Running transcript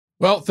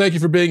Well, thank you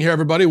for being here,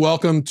 everybody.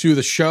 Welcome to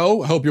the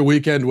show. I hope your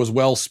weekend was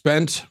well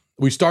spent.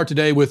 We start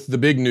today with the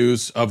big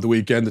news of the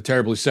weekend, the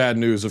terribly sad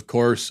news, of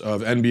course, of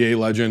NBA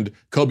legend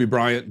Kobe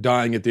Bryant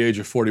dying at the age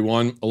of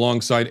 41,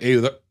 alongside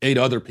eight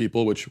other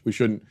people, which we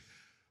shouldn't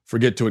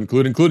forget to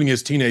include, including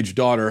his teenage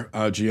daughter,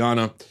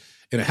 Gianna,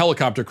 in a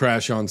helicopter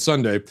crash on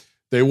Sunday.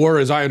 They were,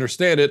 as I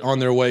understand it, on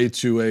their way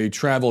to a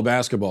travel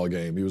basketball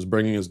game. He was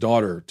bringing his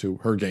daughter to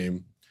her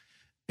game,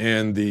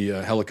 and the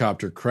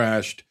helicopter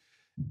crashed.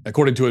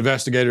 According to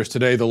investigators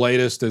today, the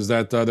latest is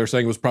that they're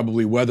saying it was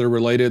probably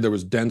weather-related. There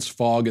was dense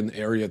fog in the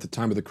area at the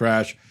time of the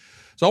crash.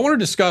 So I want to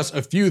discuss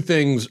a few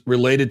things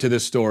related to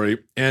this story.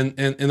 And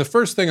the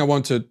first thing I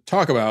want to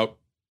talk about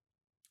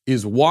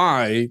is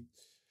why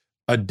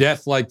a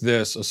death like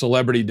this, a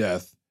celebrity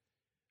death,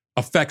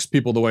 affects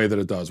people the way that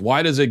it does.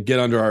 Why does it get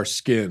under our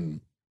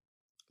skin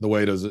the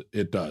way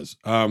it does?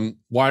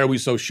 Why are we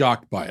so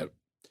shocked by it?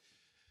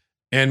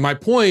 And my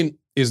point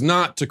is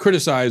not to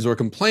criticize or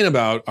complain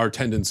about our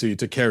tendency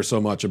to care so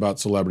much about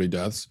celebrity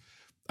deaths.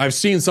 I've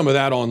seen some of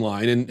that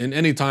online, and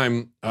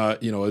anytime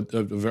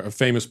a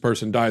famous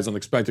person dies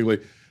unexpectedly,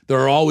 there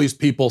are always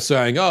people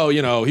saying, "Oh,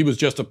 he was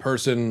just a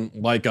person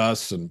like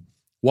us, and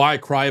why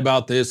cry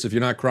about this if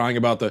you're not crying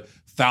about the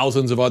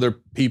thousands of other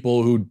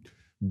people who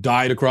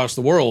died across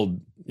the world,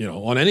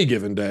 on any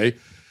given day?"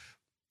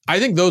 I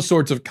think those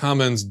sorts of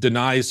comments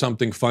deny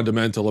something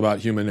fundamental about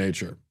human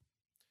nature.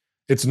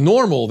 It's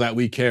normal that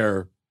we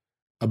care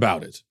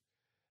about it.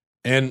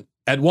 And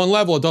at one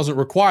level, it doesn't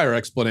require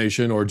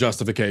explanation or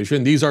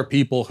justification. These are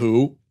people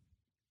who,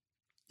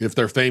 if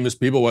they're famous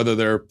people, whether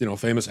they're,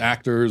 famous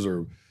actors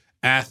or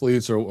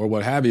athletes or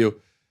what have you,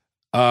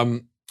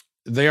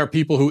 they are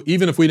people who,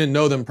 even if we didn't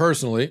know them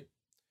personally,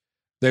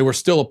 they were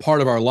still a part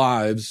of our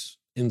lives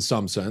in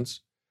some sense.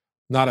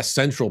 Not a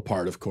central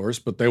part, of course,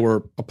 but they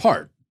were a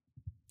part.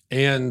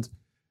 And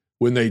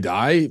when they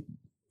die,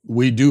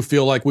 we do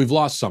feel like we've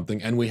lost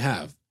something, and we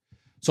have.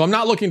 So I'm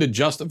not looking to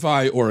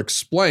justify or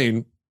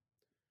explain,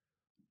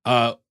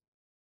 but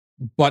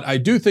I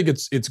do think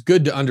it's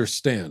good to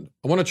understand.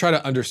 I want to try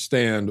to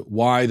understand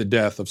why the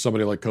death of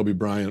somebody like Kobe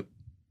Bryant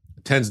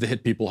tends to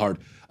hit people hard.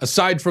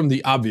 Aside from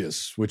the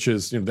obvious, which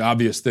is the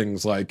obvious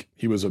things like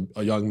he was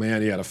a young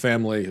man, he had a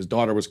family, his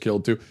daughter was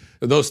killed too.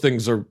 Those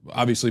things are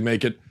obviously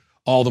make it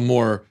all the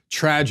more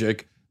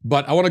tragic.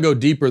 But I want to go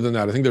deeper than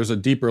that. I think there's a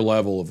deeper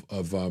level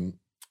of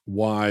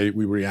why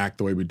we react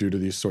the way we do to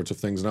these sorts of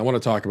things, and I want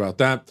to talk about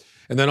that.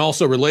 And then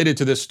also related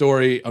to this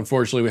story,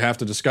 unfortunately, we have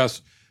to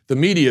discuss the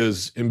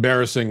media's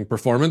embarrassing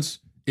performance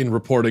in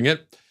reporting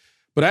it.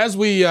 But as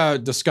we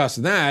discuss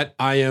that,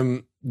 I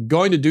am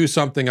going to do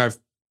something I've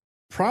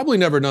probably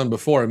never done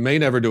before and may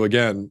never do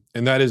again,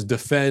 and that is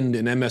defend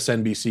an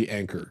MSNBC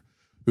anchor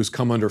who's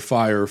come under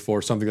fire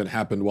for something that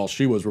happened while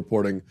she was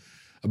reporting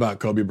about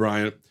Kobe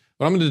Bryant.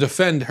 But I'm going to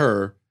defend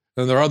her,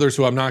 and there are others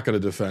who I'm not going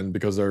to defend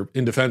because they're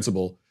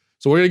indefensible.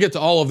 So we're going to get to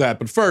all of that.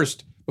 But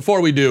first,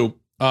 before we do,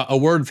 a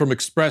word from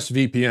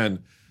ExpressVPN.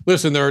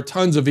 Listen, there are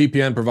tons of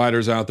VPN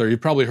providers out there.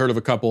 You've probably heard of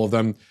a couple of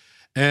them.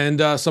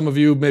 And some of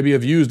you maybe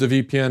have used a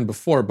VPN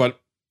before, but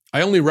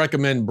I only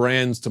recommend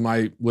brands to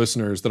my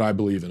listeners that I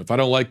believe in. If I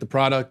don't like the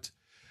product,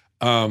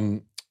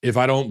 if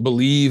I don't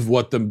believe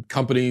what the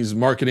company's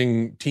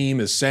marketing team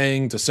is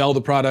saying to sell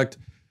the product,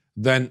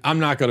 then I'm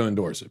not going to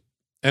endorse it.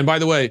 And by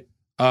the way,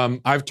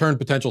 I've turned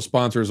potential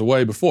sponsors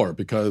away before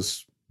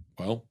because,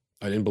 well,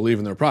 I didn't believe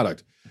in their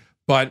product.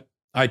 But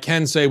I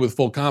can say with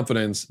full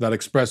confidence that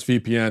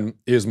ExpressVPN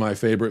is my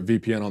favorite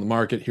VPN on the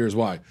market. Here's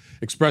why.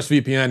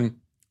 ExpressVPN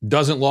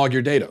doesn't log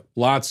your data.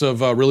 Lots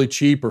of really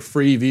cheap or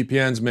free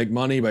VPNs make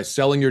money by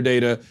selling your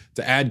data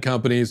to ad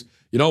companies.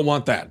 You don't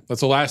want that.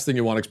 That's the last thing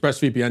you want.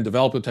 ExpressVPN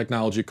developed a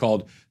technology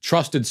called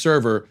Trusted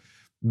Server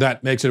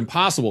that makes it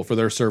impossible for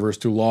their servers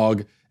to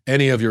log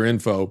any of your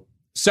info.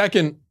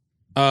 Second,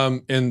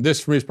 and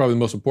this for me is probably the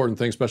most important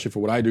thing, especially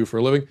for what I do for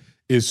a living,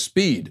 is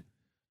speed.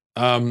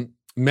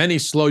 Many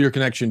slow your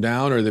connection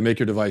down or they make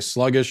your device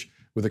sluggish.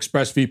 With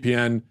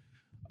ExpressVPN,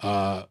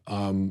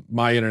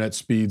 my internet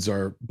speeds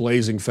are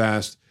blazing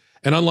fast.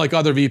 And unlike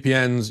other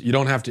VPNs, you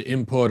don't have to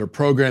input or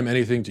program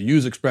anything to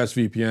use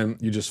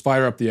ExpressVPN. You just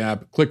fire up the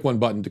app, click one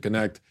button to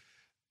connect,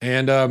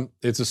 and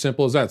it's as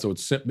simple as that. So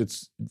it's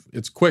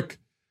quick,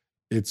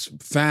 it's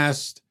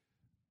fast,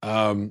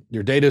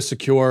 your data is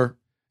secure,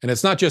 and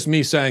it's not just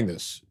me saying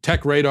this.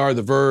 TechRadar,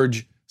 The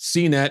Verge,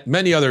 CNET,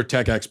 many other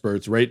tech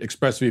experts rate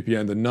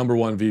ExpressVPN the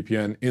 #1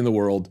 VPN in the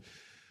world.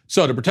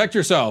 So to protect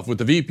yourself with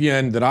the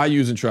VPN that I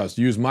use and trust,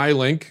 use my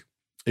link,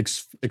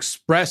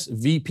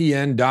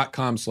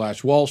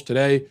 expressvpn.com/Walsh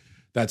today.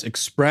 That's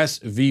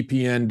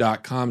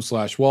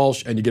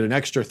expressvpn.com/Walsh, and you get an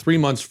extra 3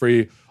 months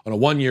free on a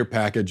 1-year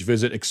package.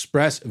 Visit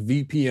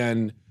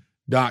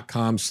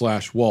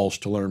expressvpn.com/Walsh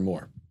to learn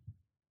more.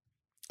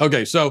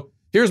 Okay, so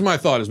here's my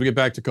thought as we get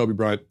back to Kobe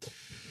Bryant.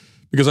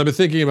 Because I've been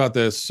thinking about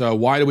this,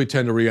 why do we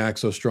tend to react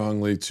so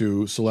strongly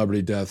to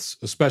celebrity deaths,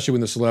 especially when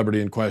the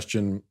celebrity in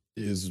question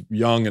is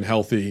young and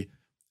healthy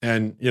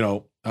and,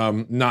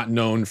 not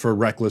known for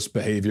reckless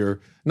behavior,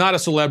 not a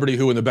celebrity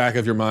who in the back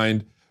of your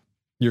mind,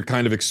 you're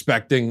kind of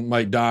expecting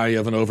might die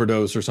of an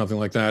overdose or something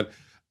like that,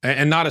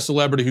 and not a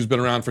celebrity who's been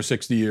around for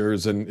 60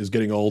 years and is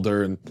getting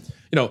older. And,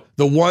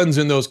 the ones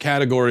in those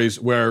categories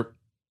where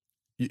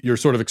you're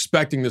sort of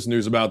expecting this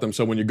news about them.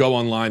 So when you go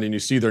online and you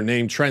see their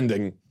name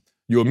trending,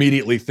 you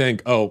immediately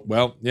think, oh,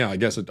 well, yeah, I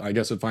guess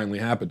it finally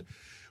happened.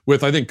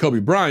 With, I think, Kobe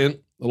Bryant,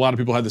 a lot of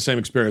people had the same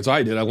experience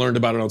I did. I learned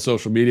about it on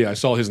social media. I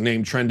saw his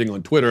name trending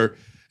on Twitter,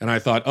 and I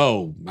thought,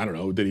 oh, I don't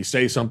know, did he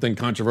say something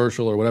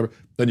controversial or whatever?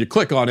 Then you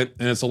click on it,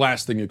 and it's the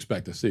last thing you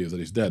expect to see is that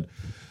he's dead.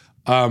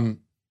 And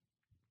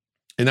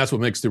that's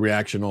what makes the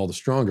reaction all the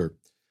stronger.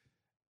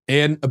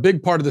 And a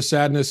big part of the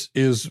sadness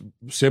is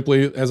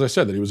simply, as I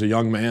said, that he was a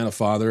young man, a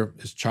father.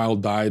 His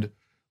child died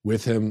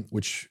with him,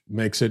 which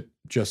makes it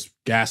just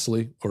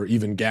ghastly, or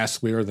even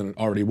ghastlier than it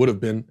already would have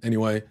been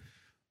anyway.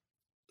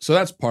 So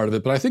that's part of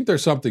it. But I think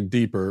there's something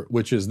deeper,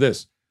 which is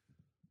this.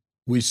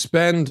 We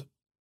spend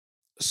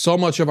so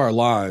much of our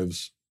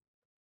lives,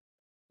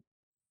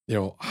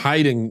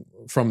 hiding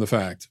from the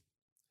fact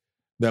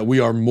that we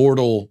are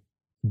mortal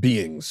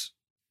beings.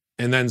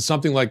 And then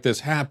something like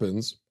this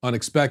happens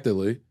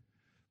unexpectedly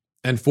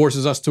and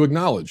forces us to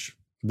acknowledge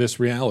this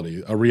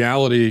reality,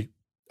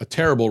 a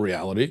terrible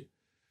reality,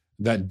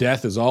 that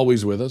death is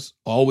always with us,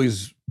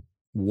 always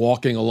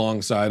walking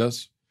alongside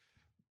us.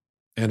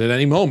 And at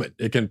any moment,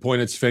 it can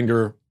point its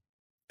finger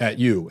at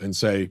you and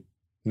say,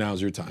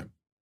 now's your time.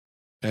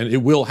 And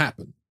it will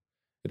happen.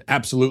 It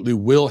absolutely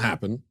will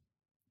happen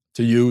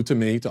to you, to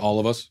me, to all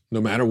of us,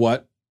 no matter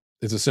what.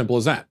 It's as simple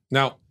as that.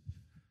 Now,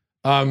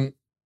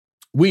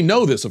 we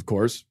know this, of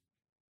course.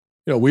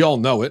 We all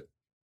know it.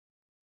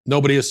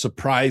 Nobody is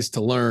surprised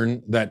to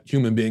learn that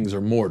human beings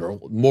are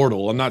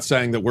mortal. I'm not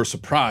saying that we're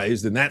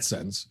surprised in that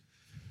sense.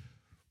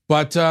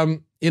 But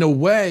in a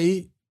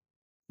way,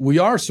 we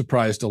are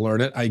surprised to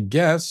learn it, I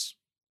guess,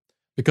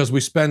 because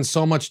we spend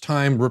so much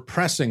time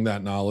repressing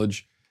that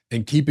knowledge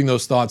and keeping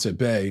those thoughts at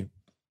bay.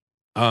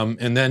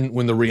 And then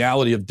when the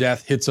reality of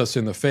death hits us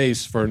in the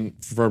face from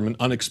an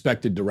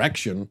unexpected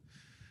direction,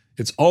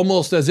 it's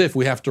almost as if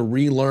we have to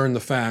relearn the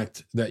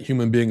fact that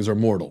human beings are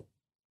mortal.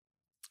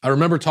 I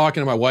remember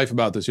talking to my wife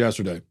about this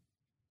yesterday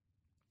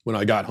when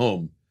I got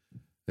home.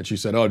 And she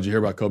said, oh, did you hear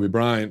about Kobe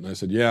Bryant? And I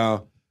said, yeah.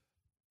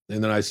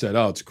 And then I said,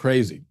 oh, it's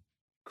crazy.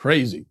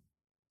 Crazy.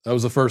 That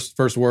was the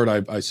first word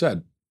I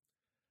said.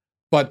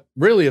 But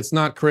really, it's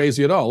not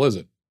crazy at all, is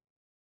it?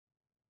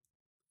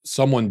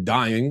 Someone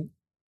dying,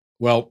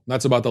 well,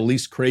 that's about the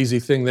least crazy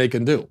thing they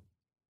can do.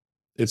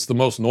 It's the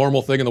most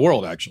normal thing in the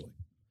world, actually.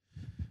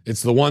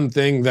 It's the one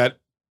thing that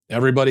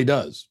everybody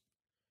does,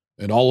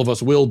 and all of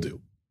us will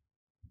do.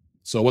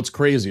 So what's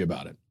crazy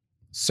about it?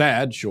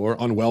 Sad, sure.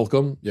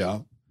 Unwelcome, yeah.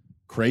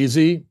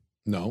 Crazy?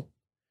 No.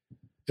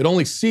 It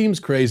only seems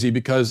crazy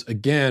because,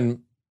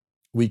 again,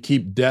 we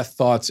keep death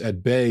thoughts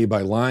at bay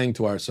by lying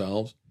to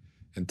ourselves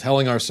and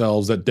telling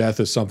ourselves that death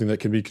is something that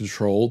can be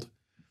controlled,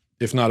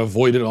 if not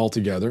avoided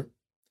altogether.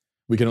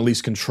 We can at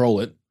least control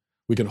it.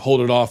 We can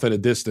hold it off at a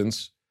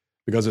distance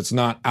because it's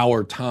not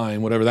our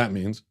time, whatever that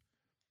means.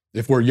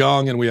 If we're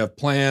young and we have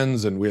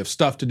plans and we have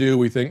stuff to do,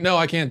 we think, no,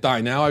 I can't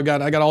die now. I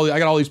got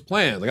all these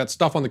plans. I got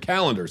stuff on the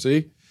calendar,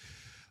 see?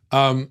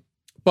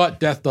 But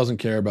death doesn't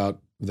care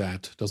about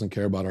that, doesn't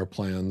care about our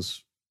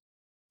plans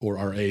or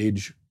our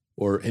age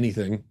or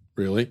anything,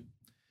 really.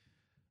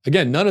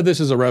 Again, none of this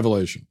is a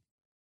revelation.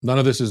 None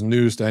of this is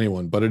news to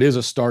anyone, but it is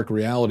a stark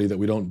reality that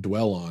we don't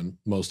dwell on,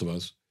 most of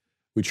us.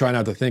 We try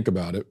not to think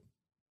about it.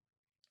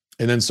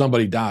 And then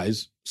somebody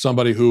dies,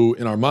 somebody who,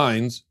 in our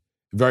minds,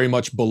 very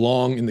much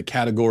belong in the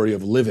category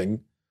of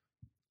living,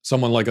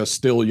 someone like a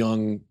still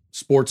young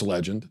sports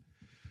legend.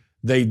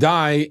 They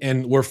die,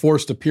 and we're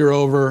forced to peer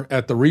over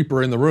at the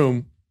reaper in the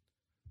room,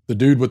 the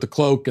dude with the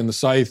cloak and the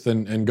scythe,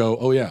 and go,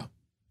 oh yeah.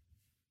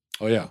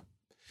 Oh yeah.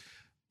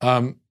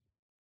 And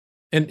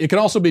it can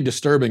also be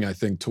disturbing, I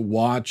think, to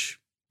watch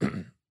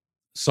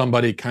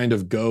somebody kind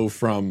of go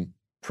from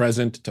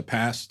present to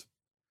past,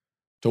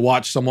 to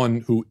watch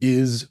someone who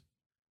is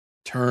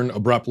turn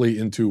abruptly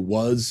into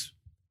was.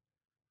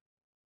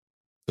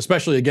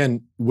 Especially,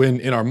 again, when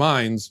in our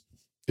minds,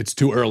 it's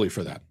too early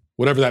for that,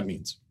 whatever that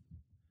means.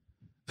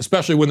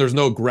 Especially when there's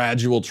no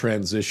gradual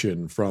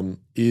transition from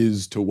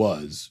is to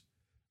was.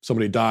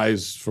 Somebody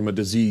dies from a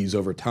disease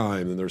over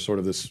time, and there's sort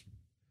of this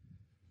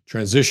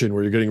transition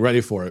where you're getting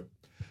ready for it.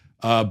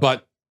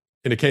 But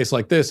in a case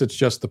like this, it's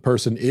just the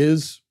person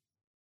is,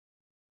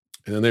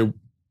 and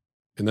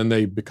then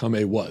they become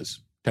a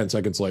was 10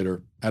 seconds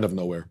later, out of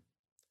nowhere.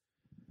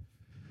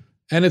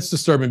 And it's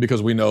disturbing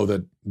because we know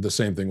that the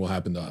same thing will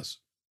happen to us.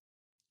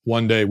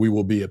 One day we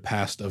will be a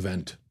past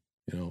event,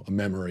 a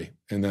memory,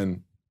 and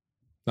then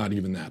not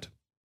even that.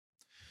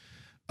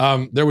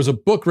 There was a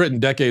book written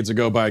decades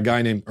ago by a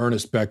guy named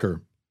Ernest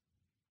Becker,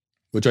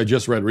 which I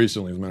just read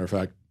recently, as a matter of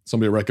fact.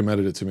 Somebody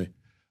recommended it to me.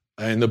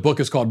 And the book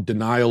is called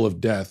Denial of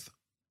Death.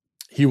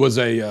 He was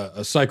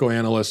a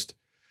psychoanalyst,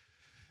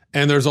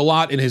 and there's a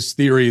lot in his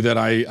theory that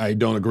I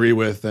don't agree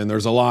with, and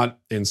there's a lot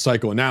in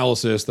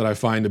psychoanalysis that I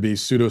find to be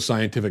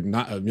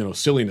pseudoscientific,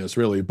 silliness,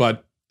 really.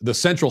 But the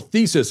central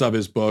thesis of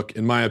his book,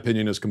 in my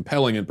opinion, is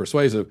compelling and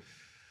persuasive.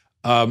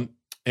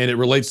 and it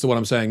relates to what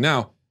I'm saying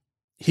now.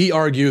 He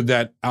argued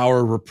that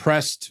our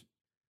repressed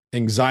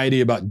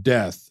anxiety about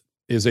death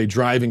is a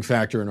driving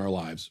factor in our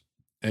lives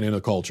and in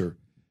a culture.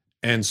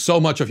 And so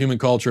much of human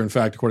culture, in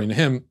fact, according to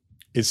him,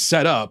 is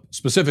set up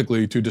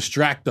specifically to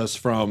distract us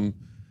from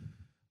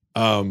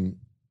and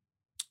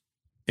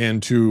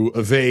to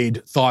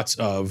evade thoughts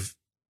of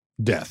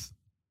death.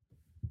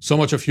 So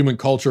much of human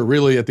culture,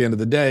 really, at the end of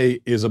the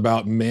day, is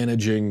about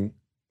managing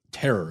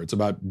terror. It's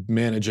about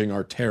managing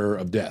our terror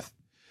of death,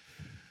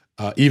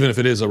 even if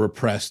it is a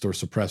repressed or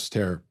suppressed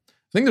terror.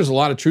 I think there's a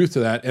lot of truth to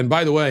that. And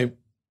by the way,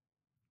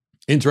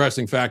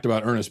 interesting fact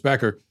about Ernest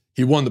Becker,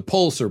 he won the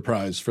Pulitzer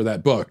Prize for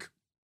that book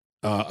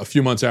a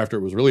few months after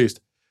it was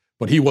released,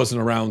 but he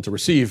wasn't around to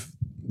receive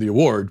the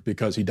award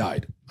because he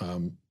died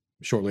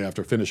shortly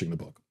after finishing the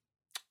book.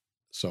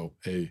 So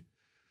a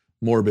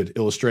morbid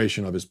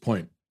illustration of his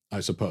point,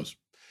 I suppose.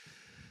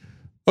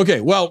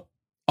 Okay, well,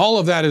 all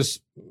of that is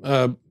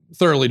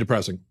thoroughly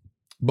depressing,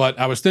 but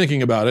I was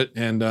thinking about it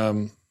and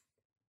I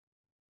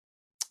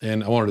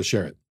wanted to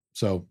share it.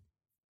 So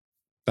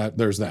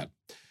there's that.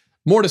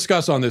 More to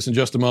discuss on this in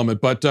just a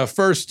moment, but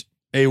first,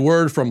 a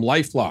word from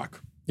LifeLock.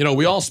 You know,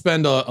 we all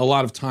spend a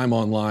lot of time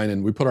online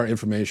and we put our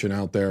information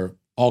out there,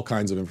 all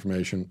kinds of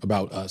information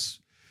about us.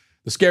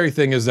 The scary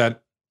thing is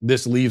that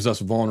this leaves us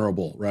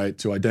vulnerable, right,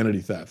 to identity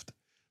theft,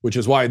 which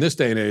is why in this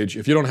day and age,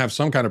 if you don't have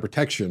some kind of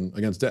protection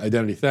against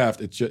identity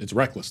theft, it's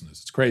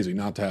recklessness. It's crazy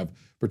not to have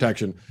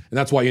protection. And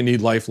that's why you need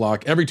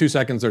LifeLock. Every 2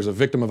 seconds, there's a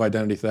victim of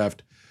identity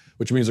theft,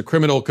 which means a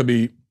criminal could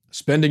be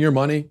spending your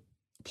money,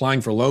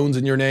 applying for loans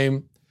in your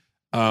name,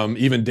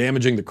 even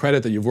damaging the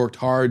credit that you've worked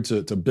hard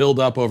to build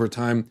up over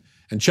time.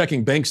 And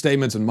checking bank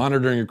statements and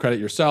monitoring your credit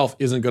yourself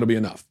isn't going to be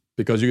enough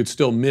because you could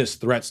still miss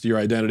threats to your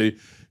identity.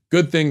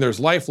 Good thing there's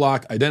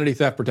LifeLock, identity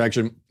theft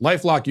protection.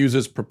 LifeLock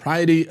uses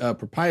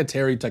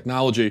proprietary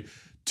technology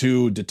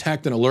to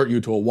detect and alert you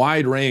to a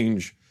wide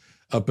range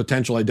of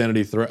potential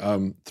identity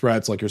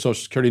threats, like your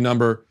social security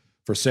number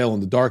for sale on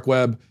the dark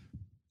web,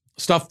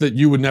 stuff that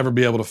you would never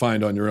be able to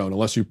find on your own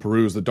unless you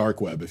peruse the dark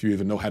web, if you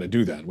even know how to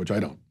do that, which I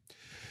don't.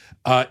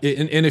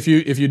 And if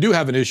you do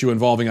have an issue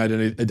involving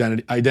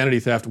identity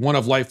theft, one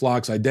of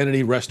LifeLock's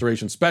identity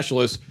restoration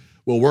specialists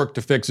will work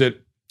to fix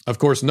it. Of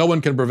course, no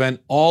one can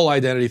prevent all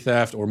identity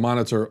theft or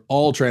monitor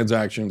all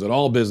transactions at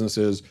all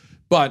businesses,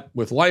 but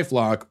with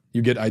LifeLock,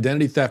 you get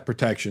identity theft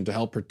protection to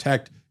help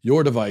protect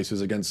your devices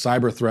against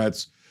cyber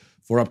threats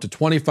for up to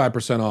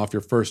 25% off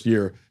your first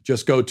year.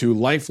 Just go to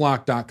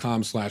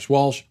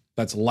lifelock.com/Walsh.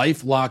 That's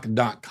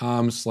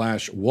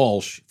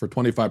lifelock.com/Walsh for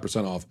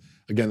 25% off.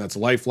 Again, that's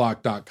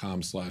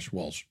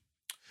lifelock.com/Walsh.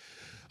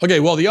 Okay,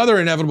 well, the other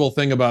inevitable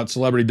thing about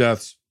celebrity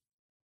deaths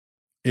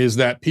is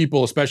that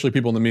people, especially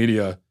people in the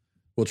media,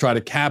 will try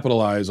to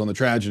capitalize on the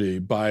tragedy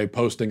by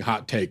posting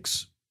hot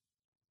takes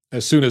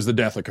as soon as the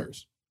death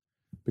occurs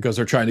because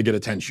they're trying to get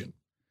attention.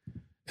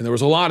 And there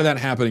was a lot of that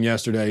happening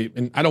yesterday,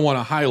 and I don't want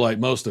to highlight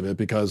most of it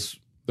because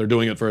they're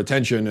doing it for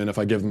attention, and if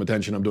I give them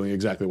attention, I'm doing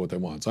exactly what they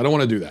want. So I don't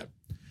want to do that.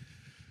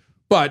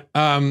 But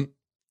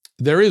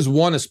there is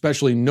one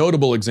especially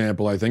notable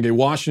example, I think. A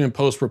Washington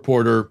Post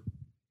reporter,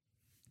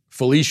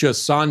 Felicia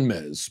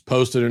Sonmez,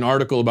 posted an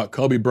article about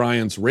Kobe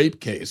Bryant's rape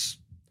case.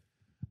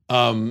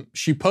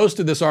 She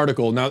posted this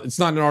article. Now, it's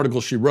not an article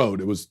she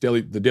wrote. It was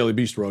the Daily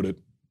Beast wrote it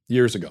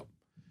years ago.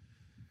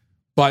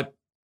 But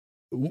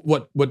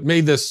what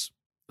made this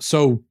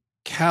so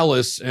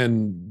callous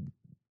and,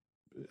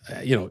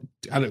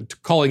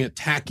 calling it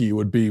tacky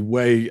would be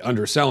way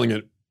underselling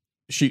it.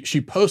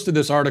 She posted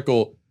this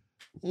article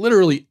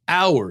literally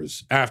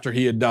hours after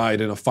he had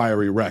died in a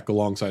fiery wreck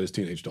alongside his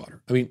teenage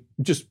daughter. I mean,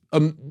 just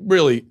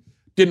really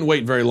didn't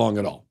wait very long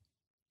at all.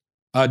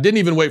 Didn't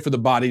even wait for the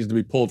bodies to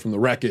be pulled from the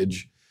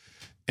wreckage.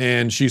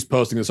 And she's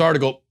posting this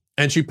article.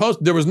 And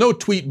there was no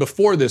tweet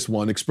before this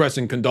one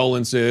expressing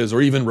condolences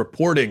or even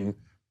reporting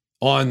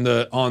on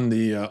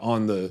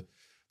the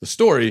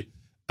story.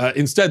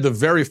 Instead, the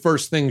very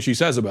first thing she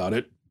says about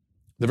it,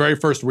 the very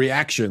first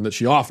reaction that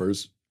she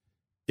offers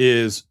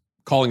is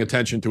calling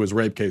attention to his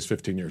rape case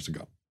 15 years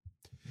ago.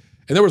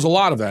 And there was a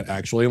lot of that,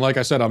 actually. And like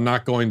I said, I'm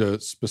not going to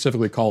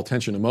specifically call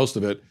attention to most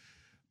of it,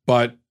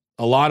 but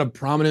a lot of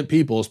prominent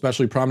people,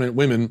 especially prominent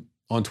women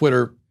on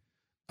Twitter,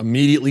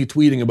 immediately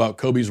tweeting about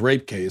Kobe's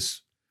rape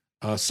case,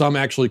 some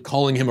actually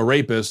calling him a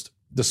rapist,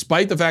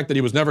 despite the fact that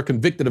he was never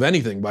convicted of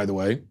anything, by the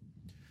way.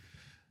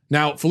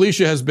 Now,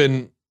 Felicia has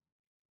been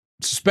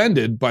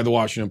suspended by the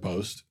Washington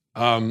Post,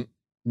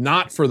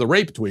 not for the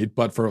rape tweet,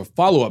 but for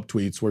follow-up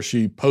tweets where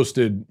she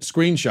posted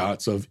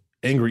screenshots of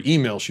angry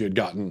emails she had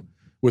gotten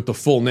with the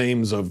full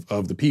names of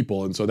the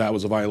people. And so that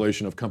was a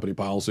violation of company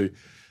policy.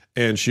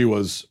 And she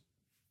was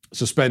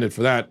suspended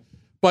for that.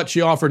 But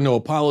she offered no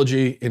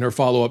apology in her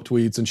follow-up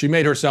tweets, and she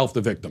made herself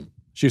the victim.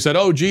 She said,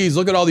 oh, geez,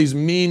 look at all these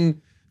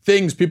mean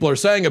things people are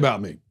saying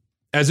about me.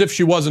 As if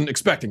she wasn't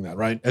expecting that,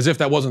 right? As if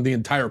that wasn't the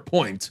entire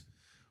point,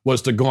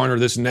 was to garner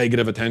this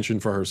negative attention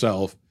for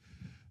herself,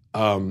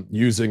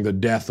 using the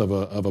death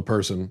of a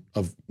person,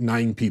 of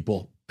 9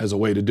 people, as a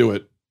way to do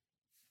it.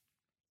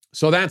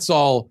 So that's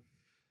all,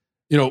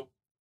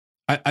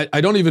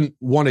 I don't even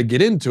want to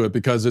get into it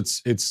because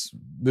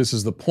this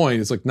is the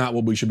point. It's like not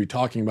what we should be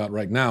talking about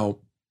right now.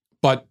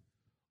 But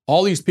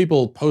all these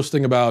people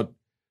posting about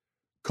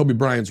Kobe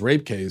Bryant's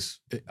rape case,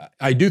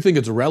 I do think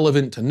it's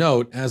relevant to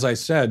note, as I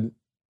said,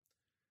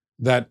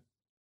 that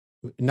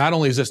not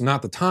only is this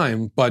not the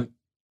time, but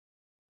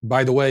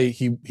by the way,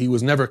 he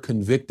was never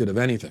convicted of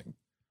anything.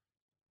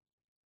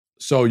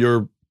 So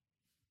you're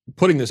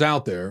putting this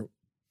out there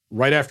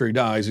right after he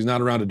dies. He's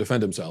not around to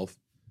defend himself.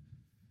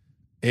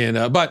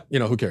 And but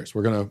who cares?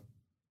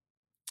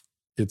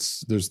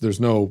 There's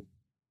no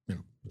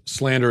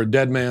slander a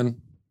dead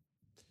man.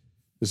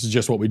 This is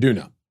just what we do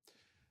now.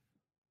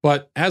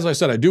 But as I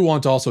said, I do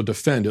want to also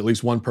defend at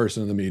least one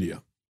person in the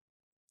media.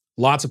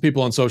 Lots of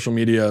people on social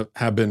media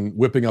have been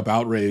whipping up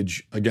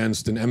outrage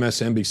against an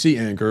MSNBC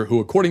anchor who,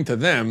 according to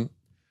them,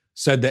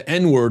 said the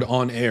N-word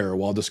on air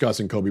while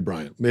discussing Kobe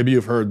Bryant. Maybe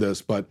you've heard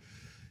this, but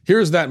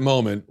here's that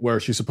moment where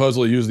she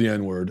supposedly used the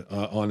N-word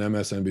on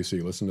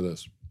MSNBC. Listen to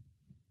this.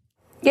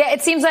 Yeah,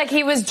 it seems like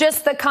he was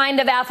just the kind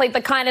of athlete,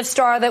 the kind of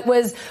star that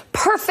was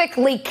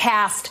perfectly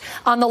cast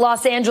on the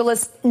Los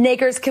Angeles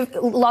Lakers.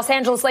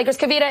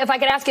 Kavita, if I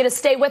could ask you to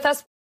stay with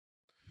us.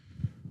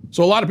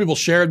 So a lot of people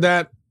shared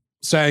that,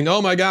 saying,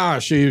 oh my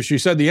gosh, she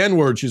said the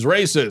N-word, she's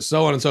racist,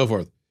 so on and so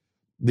forth.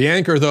 The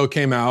anchor, though,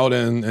 came out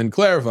and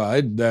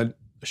clarified that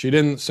she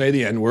didn't say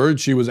the N-word.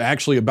 She was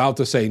actually about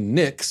to say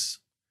Knicks,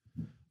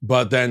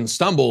 but then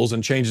stumbles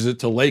and changes it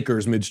to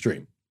Lakers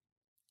midstream.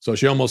 So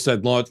she almost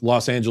said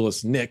Los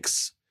Angeles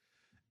Knicks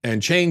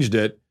and changed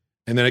it,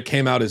 and then it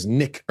came out as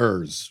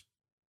Knickers.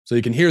 So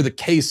you can hear the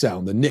K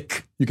sound, the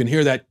Nick. You can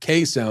hear that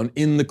K sound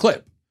in the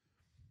clip.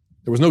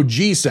 There was no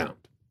G sound.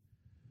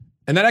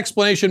 And that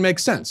explanation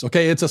makes sense.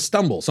 Okay, it's a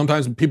stumble.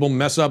 Sometimes people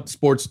mess up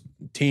sports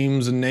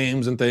teams and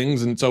names and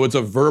things, and so it's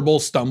a verbal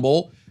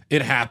stumble.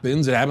 It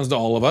happens. It happens to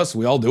all of us.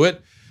 We all do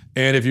it.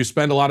 And if you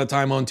spend a lot of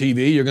time on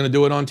TV, you're going to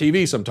do it on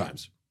TV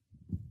sometimes.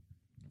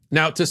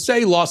 Now, to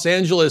say Los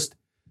Angeles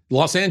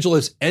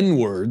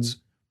N-words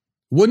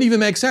wouldn't even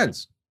make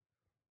sense.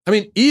 I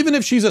mean, even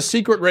if she's a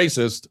secret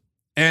racist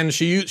and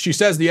she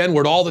says the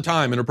N-word all the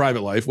time in her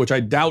private life, which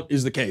I doubt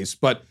is the case,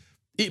 but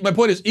my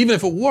point is, even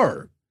if it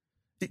were,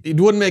 it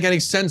wouldn't make any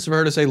sense for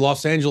her to say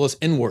Los Angeles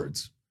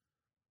N-words.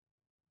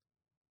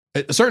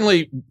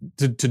 Certainly,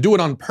 to do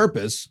it on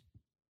purpose,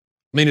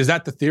 I mean, is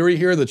that the theory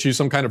here, that she's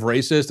some kind of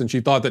racist and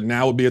she thought that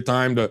now would be a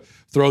time to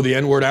throw the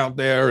N-word out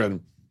there and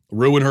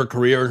ruin her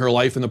career and her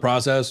life in the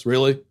process,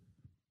 really?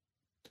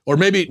 Or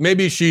maybe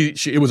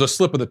it was a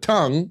slip of the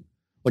tongue,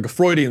 like a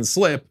Freudian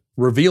slip,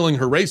 revealing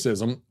her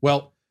racism.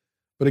 Well,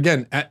 but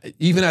again,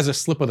 even as a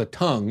slip of the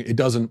tongue,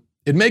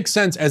 it makes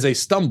sense as a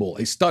stumble,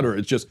 a stutter.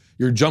 It's just,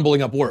 you're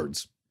jumbling up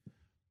words.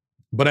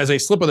 But as a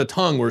slip of the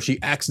tongue where she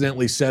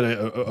accidentally said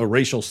a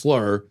racial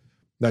slur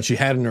that she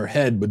had in her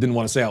head but didn't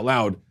want to say out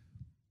loud,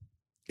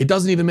 it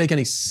doesn't even make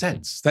any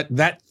sense.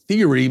 That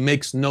theory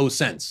makes no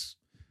sense.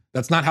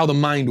 That's not how the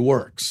mind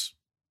works.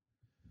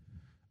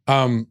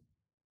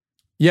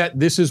 Yet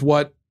this is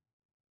what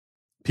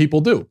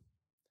people do.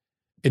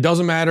 It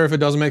doesn't matter if it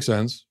doesn't make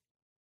sense.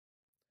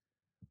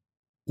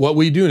 What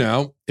we do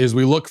now is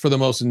we look for the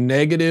most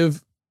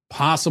negative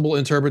possible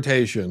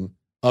interpretation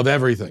of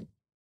everything.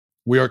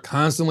 We are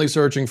constantly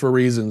searching for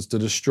reasons to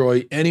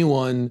destroy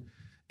anyone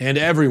and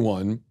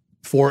everyone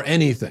for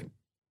anything.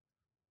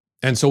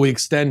 And so we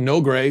extend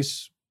no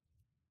grace,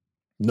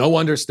 no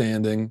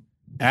understanding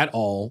at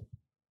all,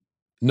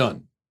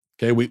 none.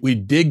 Okay, we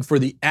dig for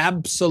the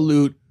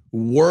absolute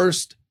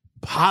worst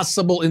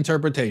possible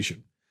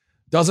interpretation.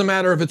 Doesn't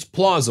matter if it's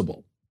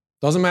plausible.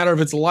 Doesn't matter if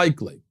it's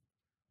likely.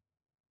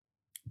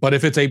 But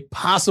if it's a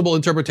possible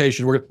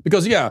interpretation,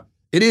 because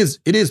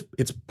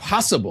it's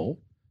possible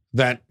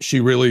that she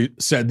really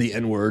said the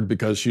N-word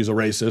because she's a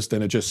racist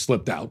and it just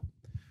slipped out.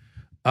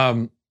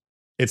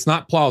 It's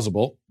not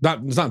plausible.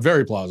 It's not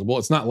very plausible.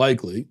 It's not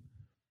likely.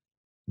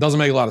 Doesn't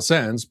make a lot of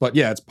sense, but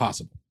yeah, it's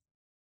possible.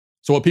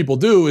 So what people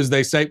do is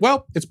they say,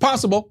 well, it's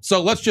possible,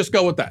 so let's just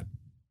go with that.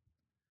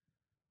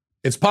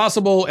 It's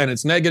possible and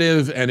it's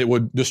negative and it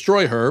would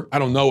destroy her. I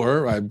don't know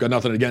her. I've got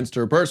nothing against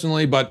her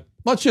personally, but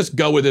let's just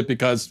go with it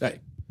because,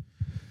 hey,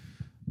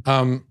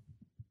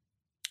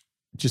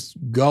 just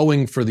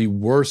going for the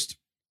worst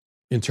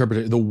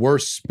interpretation, the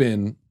worst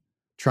spin,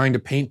 trying to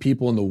paint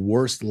people in the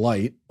worst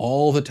light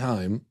all the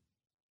time.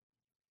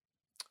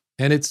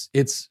 And it's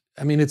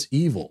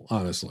evil,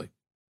 honestly.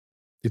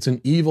 It's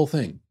an evil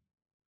thing.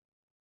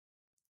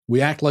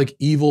 We act like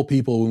evil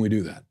people when we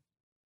do that.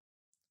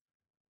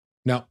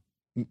 Now,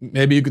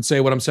 maybe you could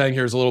say what I'm saying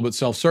here is a little bit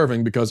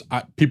self-serving because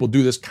people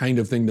do this kind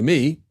of thing to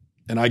me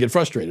and I get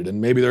frustrated. And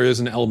maybe there is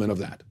an element of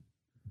that,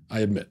 I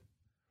admit.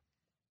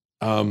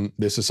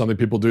 This is something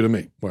people do to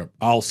me where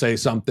I'll say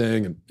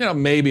something and,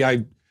 maybe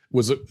I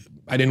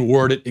didn't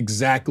word it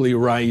exactly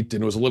right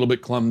and it was a little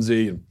bit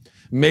clumsy. And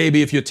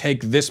maybe if you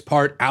take this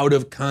part out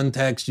of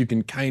context, you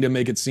can kind of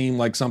make it seem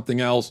like something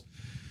else.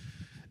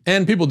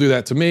 And people do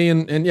that to me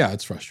and yeah,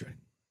 it's frustrating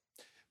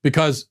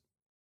because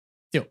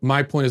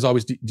my point is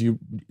always, do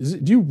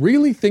you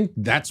really think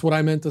that's what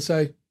I meant to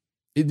say?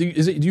 Do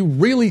you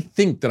really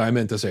think that I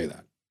meant to say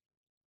that?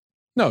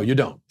 No, you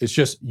don't. It's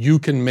just you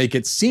can make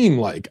it seem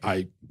like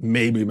I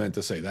maybe meant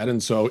to say that.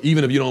 And so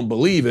even if you don't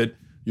believe it,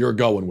 you're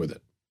going with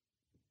it.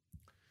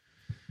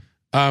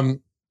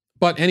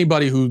 But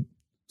anybody who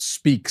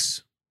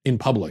speaks in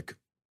public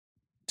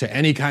to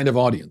any kind of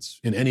audience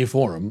in any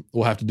forum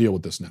will have to deal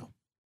with this now,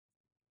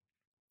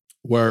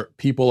 where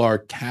people are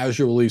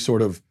casually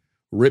sort of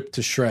ripped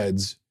to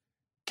shreds,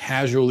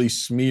 casually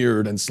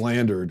smeared and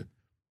slandered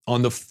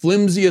on the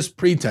flimsiest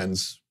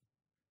pretense.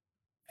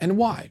 And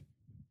why?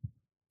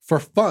 For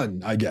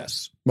fun, I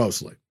guess,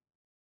 mostly.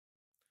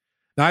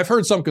 Now, I've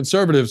heard some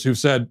conservatives who've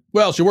said,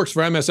 well, she works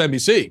for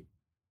MSNBC,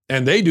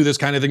 and they do this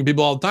kind of thing to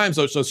people all the time,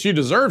 so she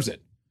deserves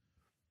it.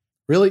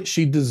 Really?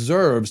 She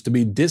deserves to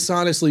be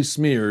dishonestly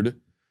smeared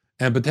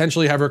and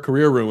potentially have her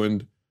career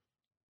ruined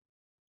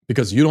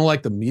because you don't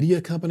like the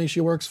media company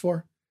she works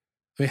for?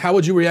 I mean, how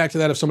would you react to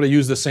that if somebody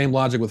used the same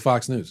logic with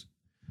Fox News?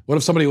 What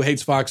if somebody who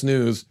hates Fox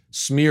News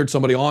smeared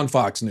somebody on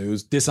Fox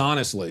News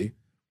dishonestly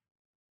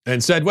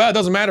and said, well, it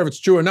doesn't matter if it's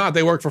true or not,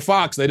 they work for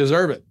Fox, they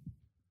deserve it?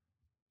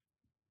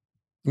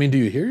 I mean, do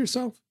you hear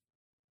yourself?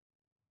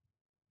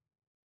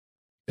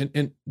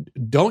 And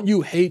don't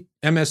you hate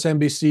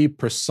MSNBC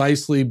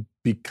precisely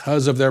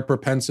because of their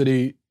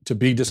propensity to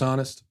be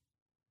dishonest?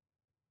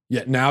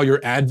 Yet now you're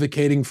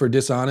advocating for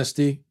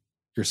dishonesty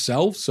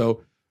yourself.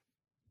 So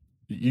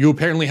you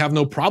apparently have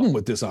no problem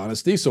with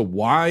dishonesty. So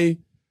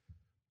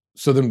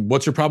then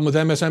what's your problem with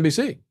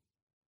MSNBC?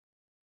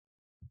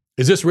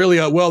 Is this really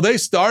well, they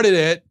started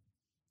it.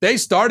 They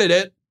started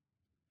it.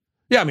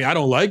 Yeah, I mean, I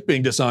don't like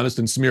being dishonest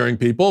and smearing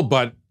people,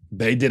 but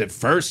they did it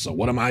first. So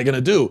what am I going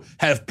to do?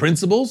 Have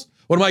principles?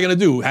 What am I going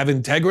to do? Have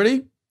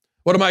integrity?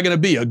 What am I going to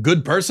be? A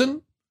good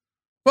person?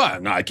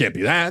 Well, no, I can't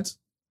be that.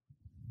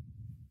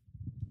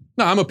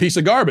 No, I'm a piece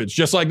of garbage,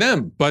 just like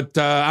them, but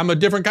I'm a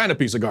different kind of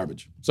piece of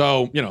garbage.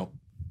 So,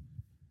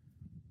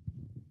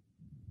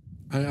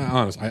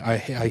 I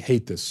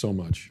hate this so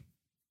much.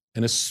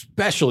 And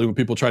especially when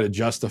people try to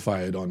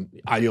justify it on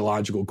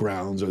ideological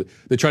grounds, or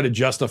they try to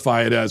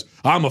justify it as,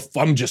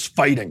 I'm just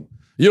fighting.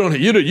 You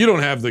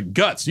don't have the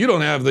guts. You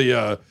don't have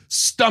the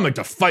stomach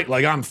to fight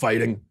like I'm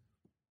fighting.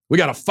 We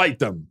got to fight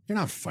them. You're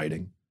not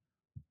fighting.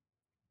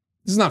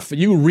 This is not,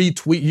 you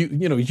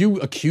retweet, you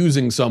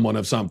accusing someone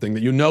of something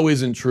that you know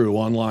isn't true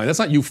online. That's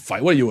not you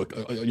fight. What are you,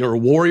 you're a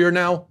warrior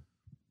now?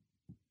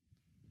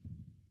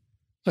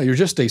 No, you're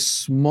just a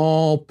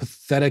small,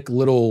 pathetic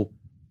little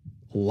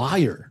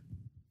liar.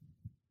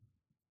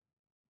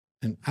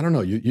 And I don't know,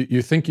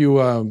 you think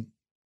you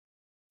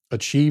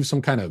achieve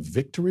some kind of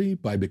victory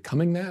by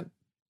becoming that?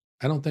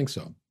 I don't think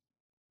so.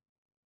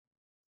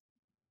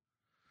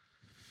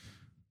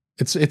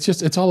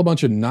 It's all a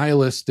bunch of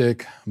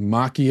nihilistic,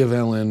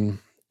 Machiavellian,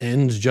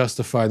 ends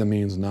justify the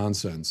means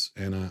nonsense.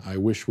 And I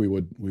wish we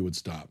would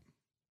stop.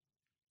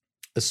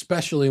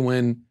 Especially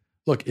when,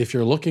 look, if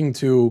you're looking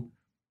to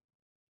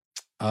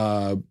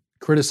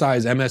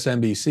criticize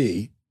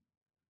MSNBC,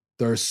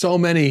 there are so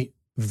many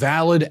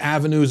valid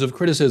avenues of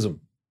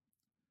criticism.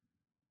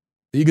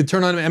 You could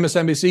turn on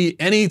MSNBC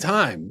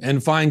anytime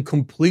and find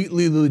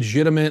completely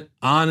legitimate,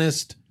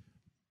 honest,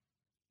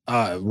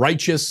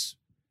 righteous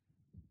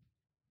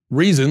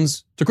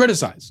reasons to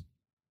criticize.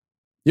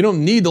 You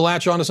don't need to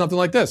latch on to something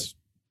like this.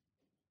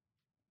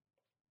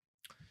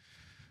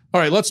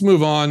 All right, let's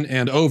move on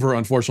and over,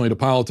 unfortunately, to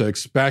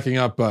politics. Backing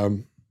up,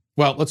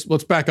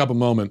 let's back up a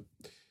moment.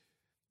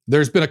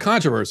 There's been a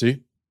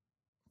controversy,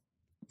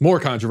 more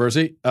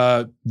controversy,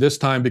 this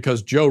time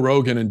because Joe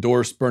Rogan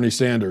endorsed Bernie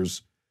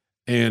Sanders.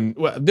 And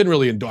didn't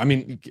really endorse,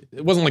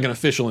 it wasn't like an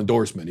official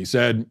endorsement. He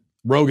said,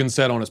 Rogan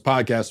said on his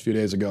podcast a few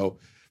days ago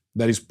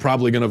that he's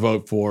probably going to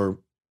vote for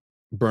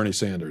Bernie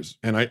Sanders.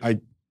 And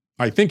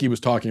I think he was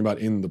talking about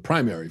in the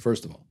primary,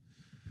 first of all.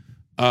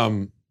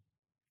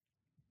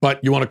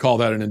 But you want to call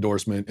that an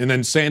endorsement. And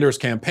then Sanders'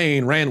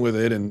 campaign ran with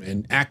it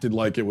and acted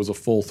like it was a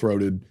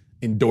full-throated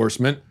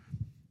endorsement.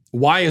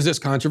 Why is this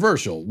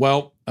controversial?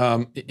 Well,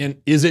 and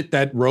is it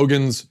that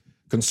Rogan's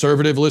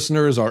conservative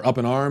listeners are up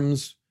in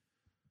arms?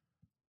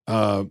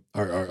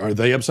 Are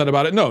they upset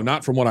about it? No,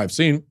 not from what I've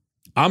seen.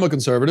 I'm a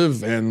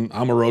conservative and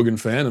I'm a Rogan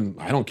fan,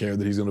 and I don't care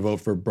that he's going to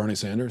vote for Bernie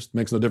Sanders. It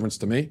makes no difference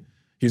to me.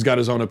 He's got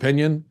his own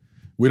opinion.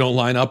 We don't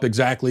line up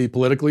exactly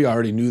politically. I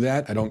already knew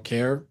that. I don't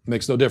care. It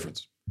makes no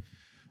difference.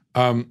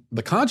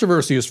 The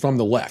controversy is from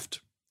the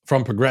left,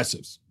 from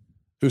progressives,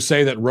 who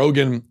say that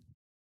Rogan,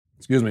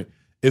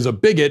 is a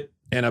bigot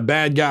and a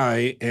bad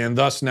guy, and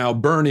thus now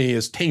Bernie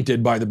is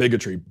tainted by the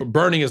bigotry.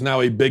 Bernie is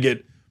now a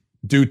bigot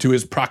due to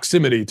his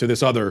proximity to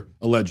this other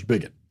alleged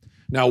bigot.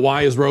 Now,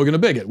 why is Rogan a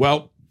bigot?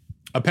 Well,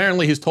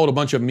 apparently he's told a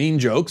bunch of mean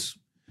jokes.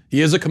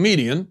 He is a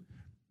comedian.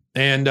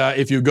 And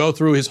if you go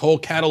through his whole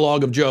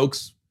catalog of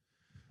jokes,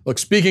 look,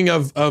 speaking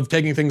of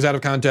taking things out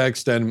of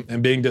context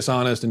and being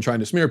dishonest and trying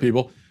to smear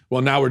people,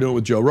 well, now we're doing it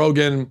with Joe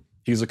Rogan.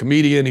 He's a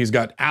comedian. He's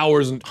got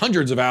hours and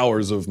hundreds of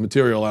hours of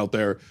material out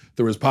there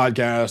through his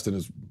podcast and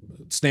his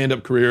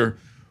stand-up career.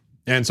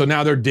 And so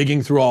now they're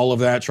digging through all of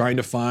that, trying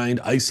to find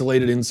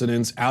isolated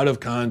incidents out of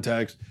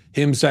context,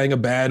 him saying a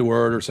bad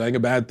word or saying a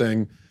bad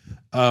thing.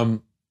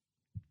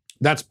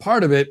 That's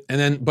part of it. And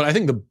then, but I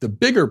think the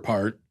bigger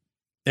part,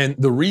 and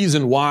the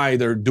reason why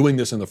they're doing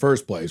this in the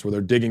first place, where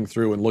they're digging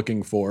through and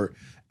looking for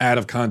out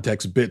of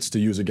context bits to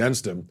use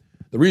against him,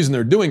 the reason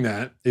they're doing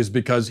that is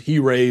because he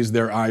raised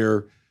their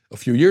ire a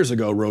few years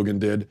ago, Rogan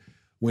did,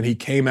 when he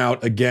came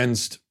out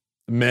against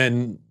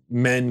men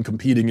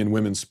competing in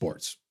women's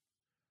sports.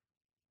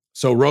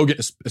 So Rogan,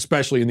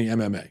 especially in the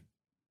MMA.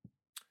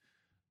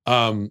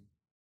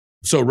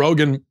 So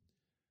Rogan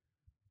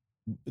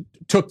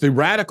took the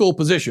radical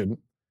position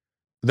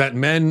that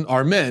men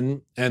are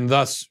men and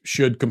thus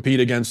should compete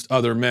against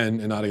other men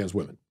and not against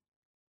women.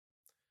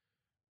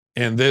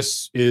 And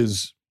this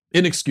is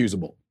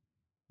inexcusable,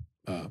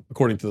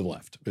 according to the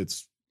left.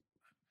 This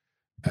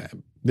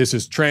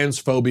is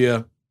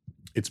transphobia,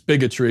 it's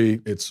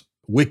bigotry, it's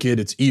wicked,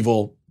 it's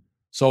evil,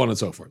 so on and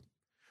so forth.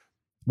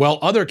 Well,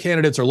 other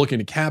candidates are looking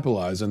to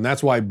capitalize, and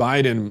that's why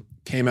Biden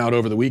came out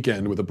over the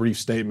weekend with a brief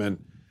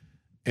statement,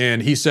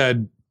 and he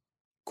said,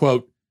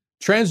 quote,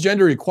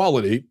 "Transgender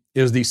equality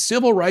is the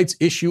civil rights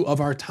issue of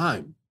our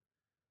time.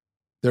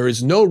 There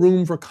is no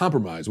room for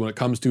compromise when it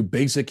comes to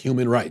basic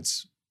human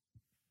rights."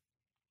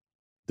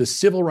 The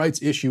civil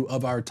rights issue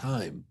of our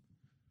time.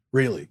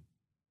 Really?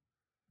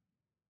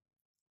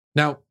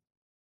 Now,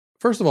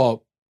 first of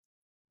all,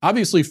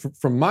 obviously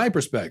from my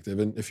perspective,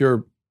 and if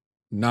you're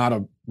not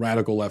a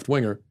radical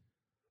left-winger,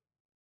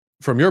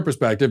 from your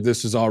perspective,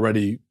 this is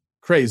already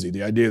crazy.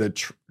 The idea that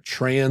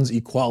trans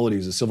equality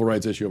is a civil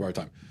rights issue of our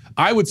time.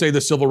 I would say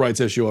the civil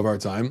rights issue of our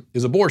time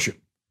is abortion.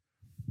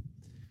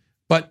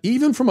 But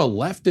even from a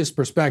leftist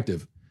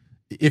perspective,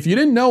 if you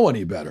didn't know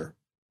any better,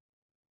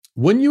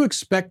 wouldn't you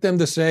expect them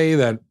to say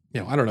that,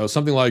 I don't know,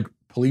 something like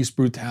police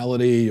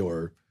brutality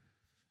or,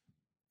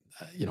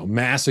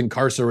 mass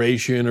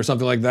incarceration or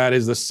something like that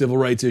is the civil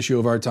rights issue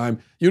of our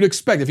time? You'd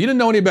expect, if you didn't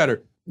know any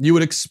better, you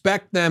would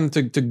expect them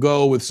to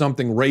go with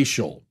something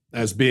racial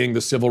as being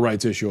the civil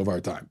rights issue of our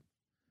time.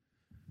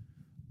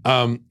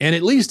 And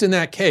at least in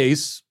that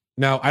case,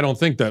 now I don't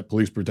think that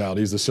police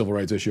brutality is the civil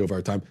rights issue of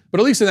our time, but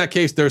at least in that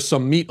case, there's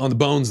some meat on the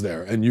bones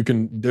there, and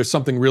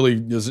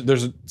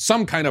there's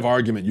some kind of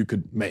argument you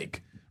could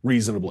make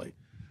reasonably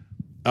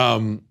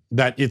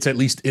that it's at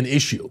least an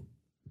issue.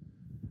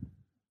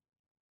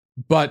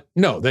 But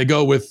no, they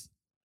go with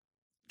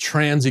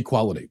trans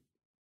equality.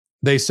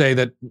 They say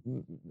that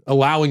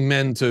allowing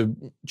men to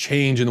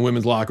change in the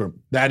women's locker room,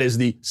 that is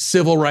the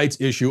civil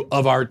rights issue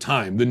of our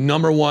time, the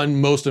number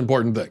one most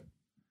important thing.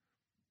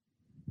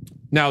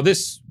 Now,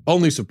 this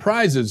only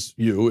surprises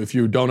you if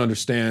you don't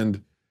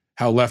understand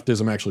how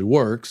leftism actually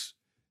works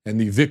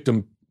and the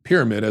victim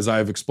pyramid, as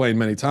I've explained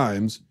many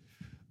times.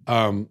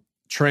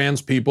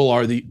 Trans people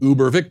are the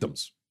uber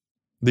victims,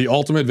 the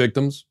ultimate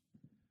victims,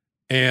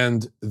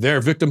 and their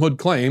victimhood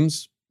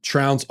claims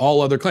trounce all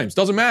other claims.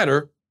 Doesn't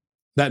matter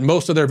that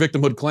most of their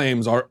victimhood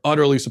claims are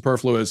utterly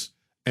superfluous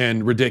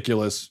and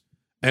ridiculous.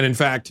 And in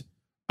fact,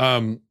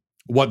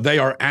 what they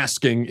are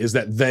asking is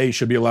that they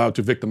should be allowed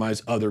to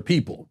victimize other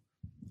people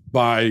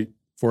by,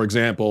 for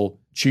example,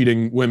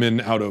 cheating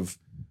women out of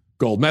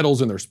gold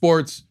medals in their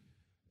sports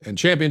and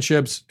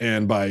championships,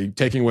 and by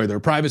taking away their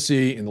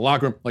privacy in the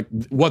locker room. Like,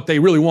 what they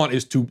really want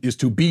is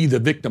to be the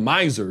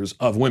victimizers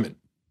of women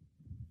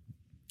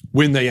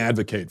when they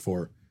advocate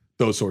for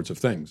those sorts of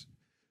things.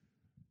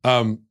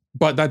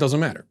 But that doesn't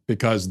matter,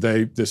 because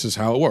this is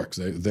how it works.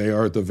 They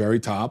are at the very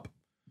top,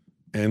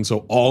 and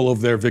so all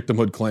of their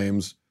victimhood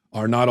claims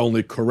are not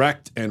only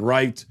correct and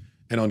right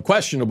and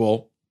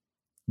unquestionable,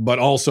 but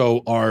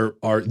also are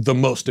the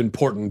most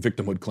important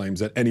victimhood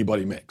claims that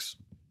anybody makes.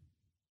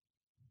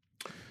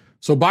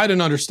 So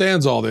Biden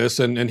understands all this,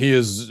 and he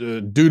is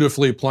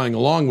dutifully playing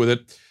along with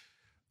it.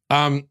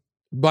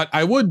 But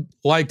I would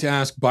like to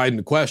ask Biden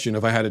a question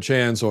if I had a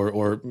chance,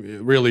 or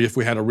really if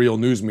we had a real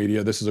news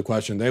media, this is a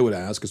question they would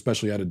ask,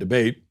 especially at a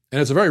debate.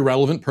 And it's a very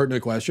relevant,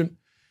 pertinent question.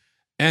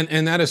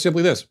 And that is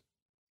simply this.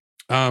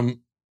 Joe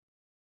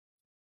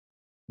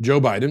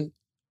Biden,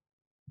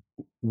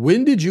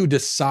 when did you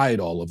decide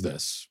all of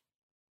this?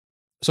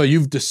 So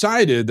you've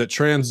decided that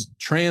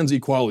trans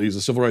equality is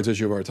a civil rights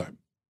issue of our time.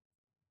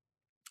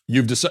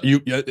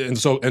 And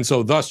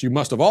so thus you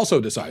must have also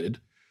decided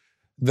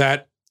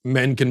that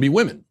men can be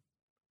women.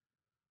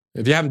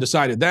 If you haven't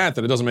decided that,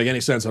 then it doesn't make any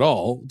sense at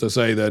all to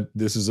say that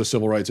this is a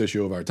civil rights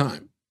issue of our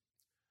time.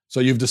 So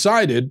you've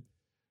decided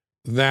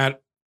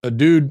that a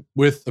dude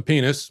with a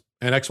penis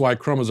and XY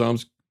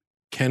chromosomes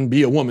can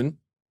be a woman,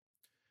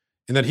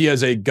 and that he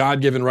has a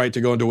God-given right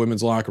to go into a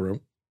women's locker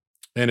room.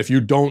 And if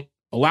you don't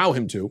allow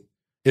him to,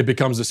 it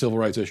becomes a civil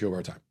rights issue of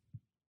our time.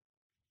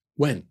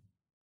 When?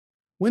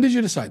 When did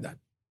you decide that?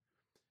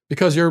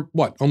 Because you're,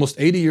 almost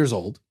 80 years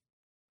old.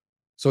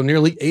 So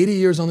nearly 80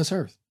 years on this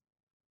earth.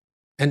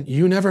 And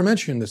you never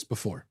mentioned this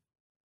before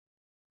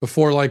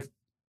like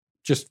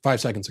just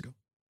 5 seconds ago.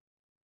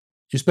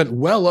 You spent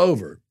well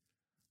over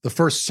the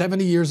first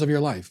 70 years of your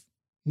life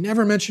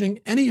never mentioning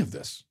any of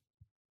this.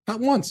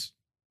 Not once.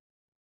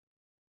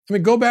 I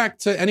mean, go back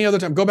to any other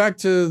time. Go back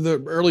to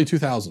the early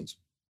 2000s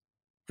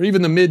or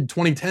even the mid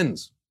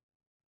 2010s.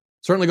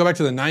 Certainly go back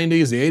to the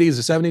 90s, the 80s,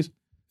 the 70s.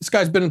 This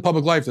guy's been in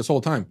public life this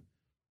whole time.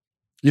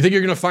 You think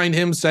you're going to find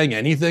him saying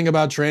anything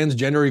about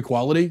transgender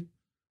equality?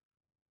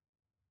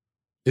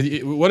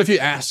 What if you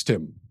asked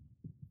him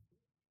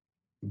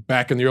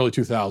back in the early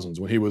 2000s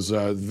when he was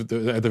at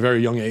the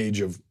very young age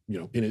of,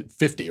 in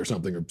 50 or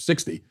something, or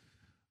 60?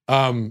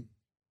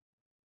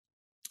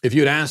 If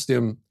you had asked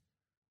him,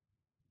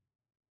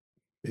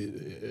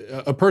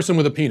 a person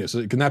with a penis,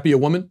 can that be a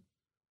woman?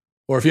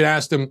 Or if you'd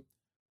asked him,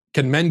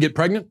 can men get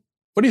pregnant?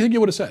 What do you think he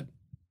would have said?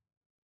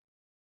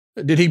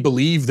 Did he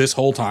believe this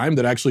whole time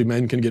that actually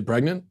men can get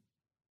pregnant?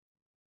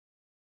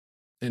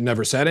 And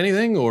never said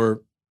anything?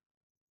 Or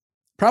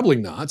probably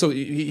not. So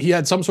he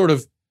had some sort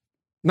of,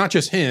 not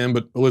just him,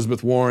 but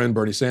Elizabeth Warren,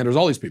 Bernie Sanders,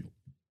 all these people.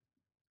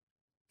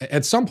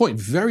 At some point,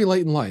 very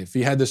late in life,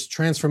 he had this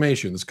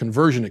transformation, this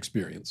conversion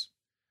experience,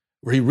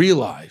 where he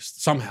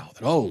realized somehow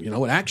that, oh, you know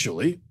what,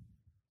 actually.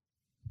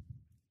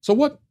 So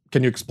what,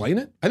 can you explain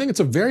it? I think it's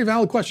a very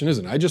valid question,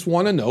 isn't it? I just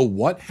want to know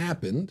what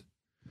happened.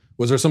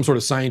 Was there some sort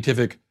of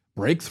scientific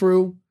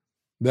breakthrough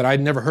that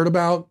I'd never heard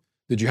about?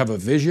 Did you have a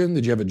vision?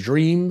 Did you have a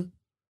dream?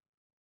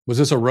 Was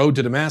this a road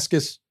to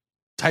Damascus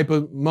type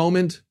of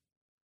moment?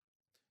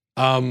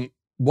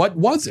 What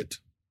was it?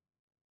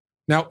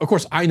 Now, of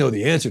course, I know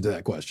the answer to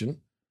that question.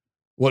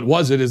 What it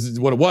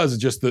was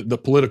just the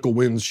political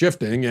winds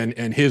shifting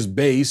and his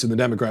base in the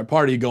Democrat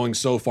Party going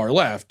so far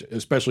left,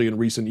 especially in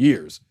recent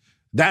years.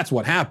 That's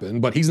what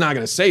happened, but he's not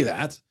going to say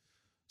that.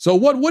 So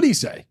what would he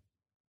say?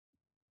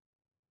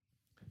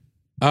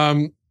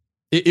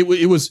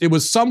 It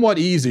was somewhat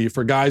easy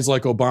for guys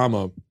like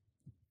Obama,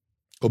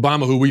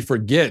 who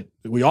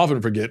we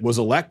often forget, was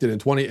elected in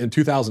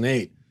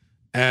 2008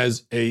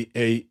 as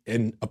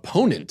an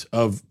opponent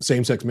of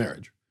same-sex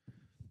marriage.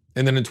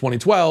 And then in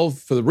 2012,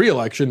 for the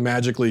re-election,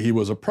 magically he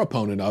was a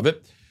proponent of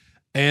it.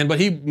 But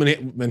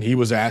when he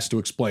was asked to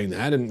explain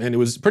that, and it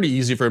was pretty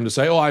easy for him to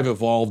say, oh, I've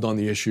evolved on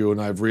the issue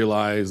and I've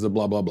realized the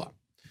blah, blah, blah.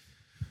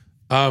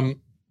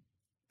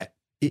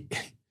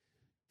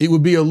 It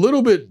would be a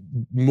little bit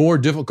more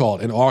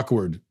difficult and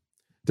awkward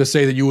to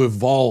say that you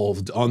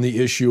evolved on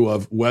the issue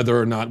of whether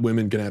or not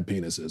women can have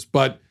penises.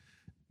 But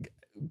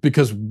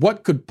because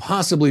what could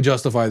possibly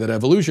justify that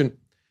evolution?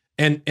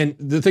 And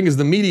the thing is,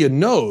 the media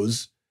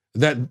knows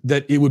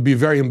that it would be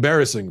very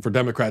embarrassing for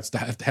Democrats to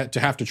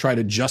have to try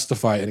to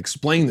justify and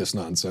explain this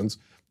nonsense,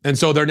 and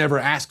so they're never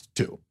asked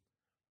to.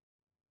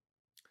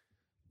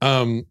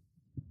 And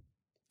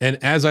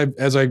as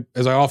I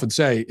often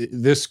say,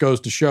 this goes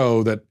to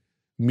show that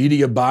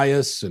media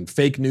bias and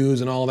fake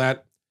news and all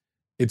that,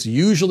 it's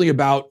usually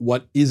about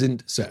what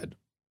isn't said,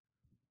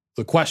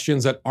 the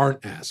questions that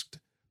aren't asked,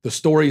 the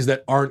stories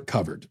that aren't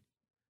covered,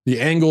 the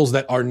angles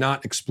that are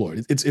not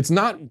explored. It's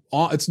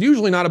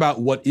usually not about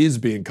what is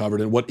being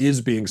covered and what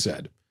is being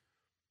said.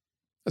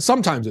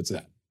 Sometimes it's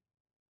that.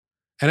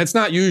 And it's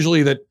not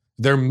usually that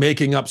they're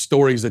making up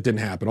stories that didn't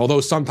happen, although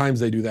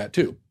sometimes they do that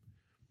too.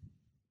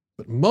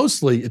 But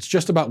mostly it's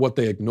just about what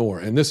they ignore.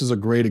 And this is a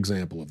great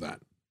example of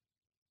that,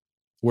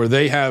 where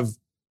they have,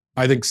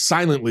 I think,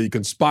 silently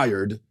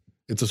conspired.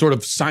 It's a sort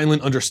of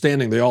silent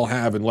understanding they all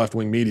have in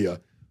left-wing media.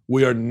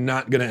 We are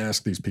not going to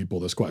ask these people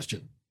this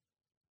question.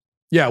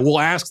 Yeah, we'll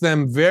ask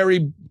them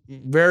very,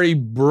 very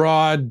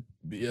broad,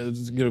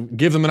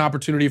 give them an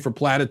opportunity for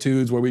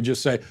platitudes where we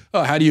just say,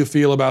 oh, how do you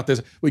feel about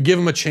this? We give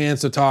them a chance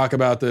to talk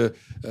about the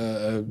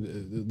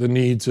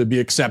need to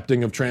be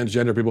accepting of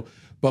transgender people,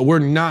 but we're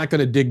not going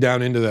to dig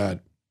down into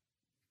that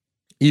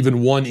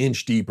even 1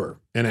 inch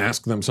deeper and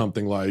ask them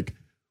something like,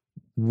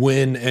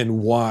 when and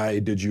why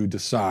did you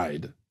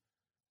decide?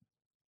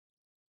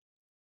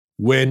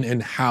 When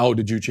and how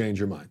did you change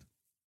your mind?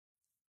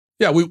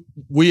 Yeah,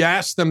 we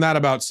asked them that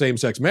about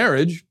same-sex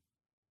marriage,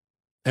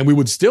 and we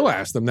would still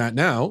ask them that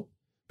now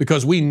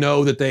because we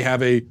know that they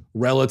have a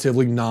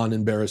relatively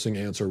non-embarrassing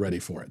answer ready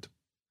for it.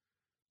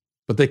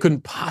 But they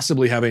couldn't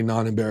possibly have a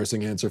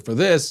non-embarrassing answer for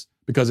this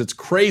because it's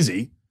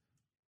crazy,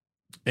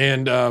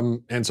 and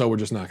so we're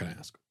just not going to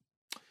ask.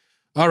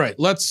 All right,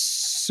 let's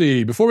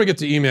see. Before we get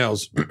to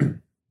emails,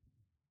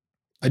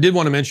 I did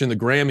want to mention the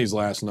Grammys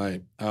last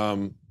night.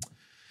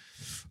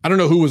 I don't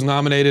know who was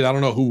nominated. I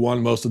don't know who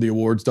won most of the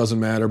awards.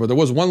 Doesn't matter. But there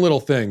was one little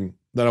thing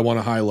that I want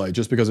to highlight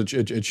just because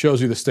it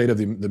shows you the state of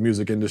the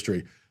music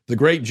industry. The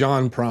great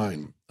John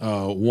Prine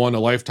won a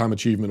Lifetime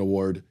Achievement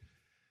Award.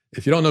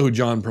 If you don't know who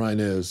John Prine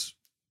is,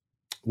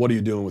 what are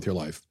you doing with your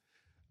life?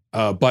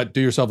 But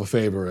do yourself a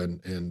favor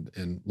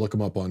and look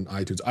him up on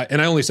iTunes. I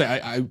only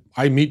say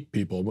I meet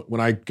people. When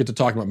I get to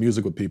talk about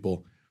music with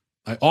people,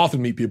 I often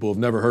meet people who've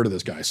never heard of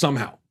this guy.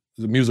 Somehow.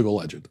 He's a musical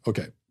legend.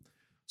 Okay.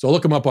 So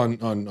look him up on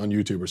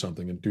YouTube or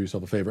something and do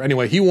yourself a favor.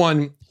 Anyway, he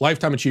won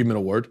Lifetime Achievement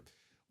Award.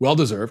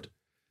 Well-deserved.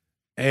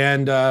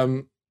 And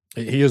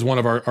he is one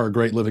of our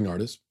great living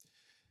artists.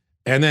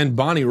 And then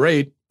Bonnie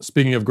Raitt,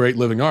 speaking of great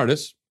living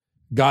artists,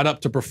 got up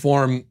to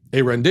perform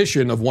a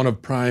rendition of one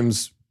of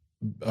Prime's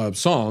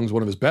songs,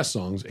 one of his best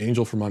songs,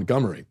 Angel from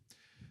Montgomery.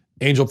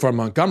 Angel from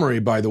Montgomery,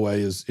 by the way,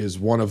 is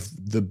one of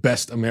the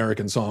best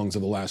American songs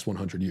of the last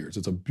 100 years.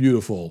 It's a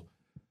beautiful,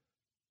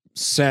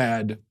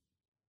 sad,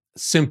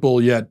 simple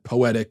yet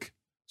poetic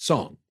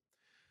song.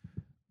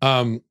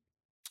 And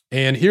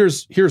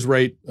here's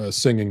Rate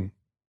singing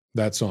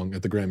that song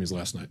at the Grammys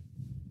last night.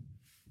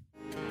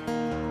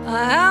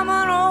 I am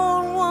an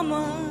old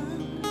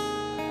woman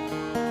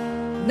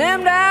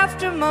named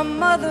after my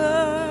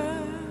mother.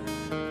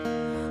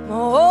 My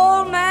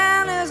old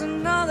man is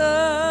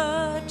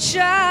another.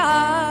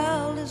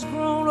 Child is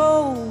grown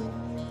old.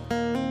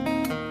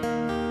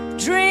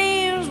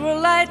 Dreams were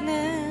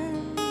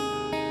lightning.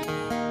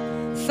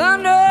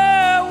 Thunder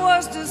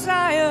was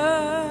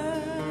desire.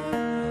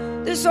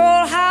 This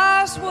old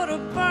house would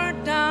have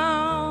burnt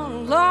down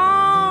a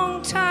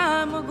long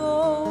time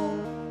ago.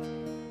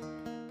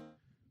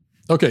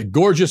 Okay,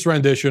 gorgeous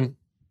rendition,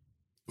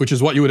 which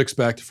is what you would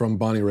expect from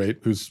Bonnie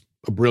Raitt, who's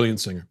a brilliant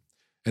singer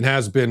and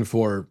has been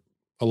for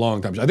a long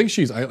time. I think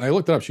I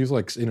looked it up, she's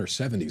like in her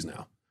 70s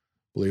now,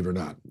 believe it or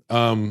not.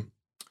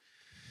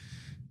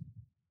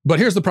 But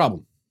here's the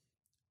problem.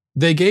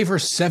 They gave her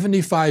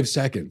 75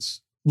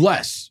 seconds,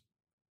 less.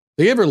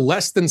 They gave her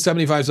less than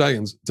 75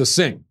 seconds to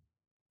sing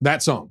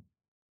that song.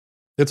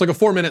 It's like a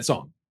 4-minute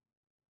song.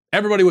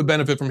 Everybody would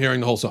benefit from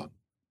hearing the whole song.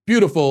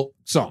 Beautiful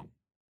song.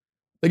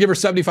 They give her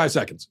 75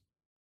 seconds.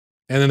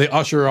 And then they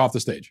usher her off the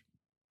stage.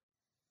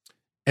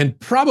 And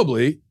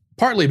partly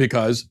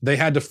because they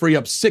had to free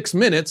up 6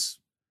 minutes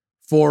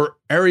for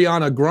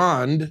Ariana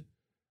Grande,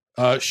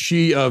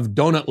 she of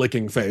donut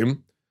licking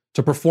fame,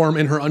 to perform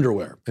in her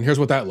underwear. And here's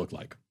what that looked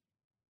like.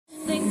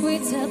 Think we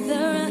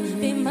tether,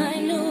 be my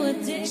new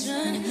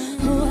addiction.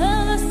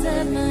 Whoever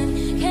said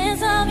mine can't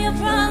solve your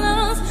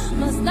problems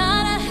must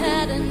not have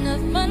had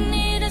enough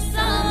money to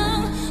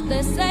solve them.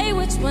 They say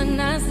which one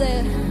I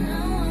said.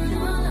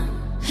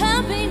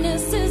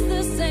 Happiness is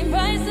the same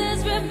price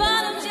as red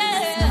bottoms,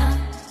 yeah.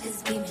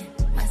 It's beaming,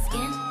 my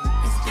skin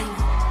is gleaming.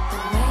 The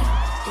way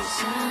it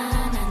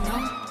shine, I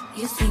know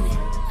you've seen it.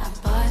 I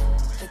bought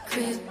a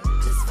crib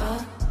just for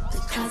the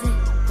closet,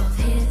 both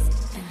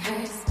his and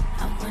hers.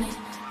 I want it,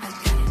 I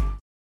got it.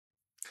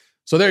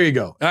 So there you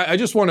go. I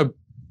just want to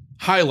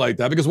highlight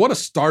that because what a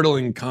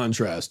startling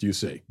contrast you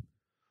see.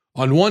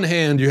 On one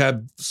hand, you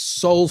have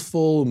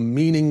soulful,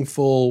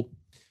 meaningful,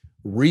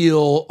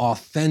 real,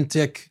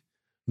 authentic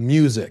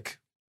music.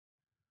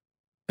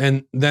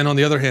 And then on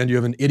the other hand, you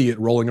have an idiot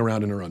rolling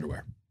around in her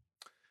underwear.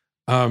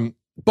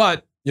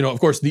 But, of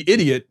course, the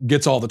idiot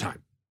gets all the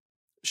time.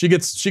 She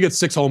gets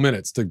 6 whole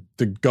minutes to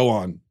go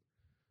on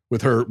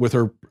with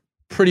her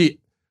pretty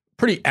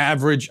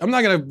average. I'm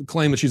not going to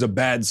claim that she's a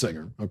bad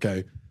singer,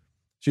 okay?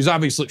 She's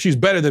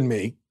better than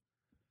me,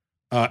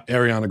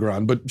 Ariana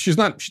Grande, but she's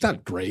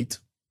not great.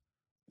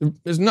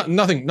 There's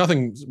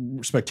nothing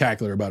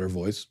spectacular about her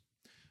voice.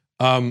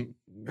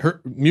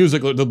 Her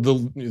music,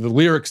 the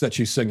lyrics that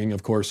she's singing,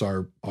 of course,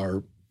 are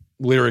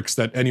lyrics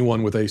that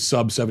anyone with a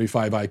sub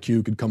 75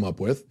 IQ could come up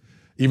with,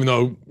 even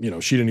though,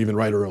 she didn't even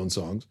write her own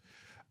songs.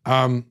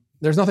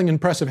 There's nothing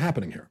impressive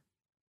happening here.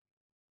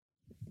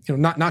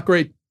 Not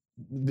great.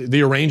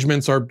 The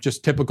arrangements are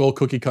just typical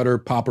cookie cutter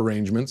pop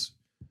arrangements.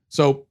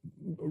 So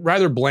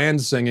rather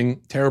bland singing,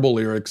 terrible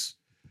lyrics,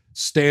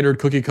 standard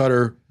cookie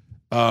cutter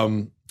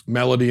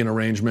melody and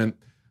arrangement.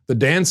 The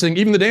dancing,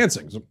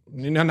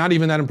 not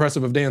even that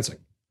impressive of dancing.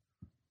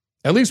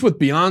 At least with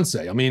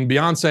Beyonce. I mean,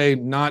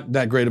 Beyonce, not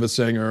that great of a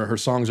singer. Her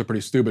songs are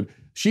pretty stupid.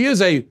 She is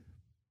a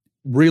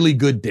really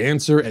good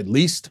dancer, at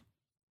least.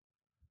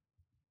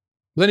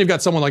 But then you've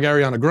got someone like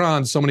Ariana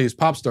Grande, so many of these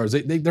pop stars,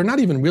 they're not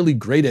even really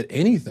great at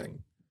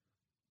anything.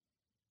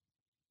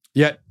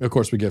 Yet, of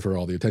course, we give her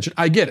all the attention.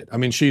 I get it. I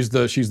mean, she's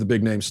the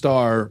big name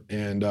star,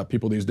 and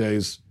people these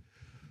days,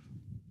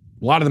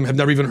 a lot of them have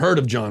never even heard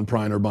of John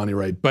Prine or Bonnie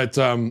Raitt. But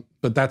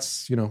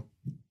that's,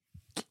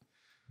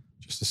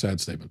 just a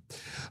sad statement.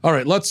 All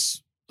right,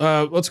 let's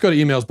go to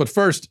emails. But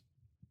first,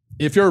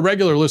 if you're a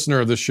regular listener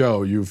of this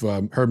show, you've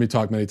heard me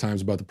talk many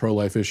times about the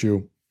pro-life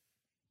issue.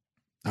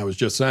 I was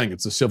just saying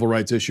it's the civil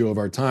rights issue of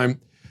our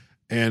time,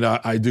 and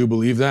I do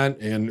believe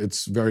that, and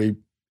it's very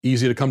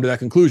easy to come to that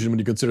conclusion when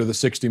you consider the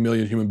 60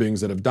 million human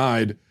beings that have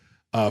died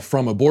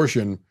from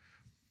abortion.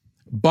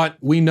 But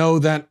we know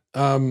that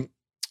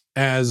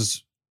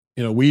as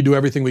we do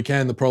everything we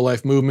can, the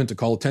pro-life movement, to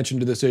call attention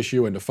to this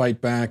issue and to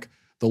fight back,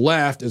 the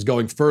left is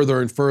going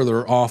further and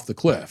further off the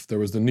cliff. There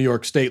was the New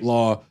York state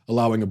law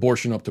allowing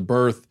abortion up to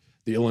birth,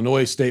 the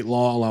Illinois state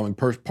law allowing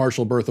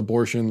partial birth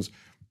abortions.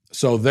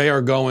 So they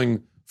are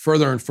going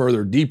further and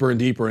further, deeper and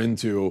deeper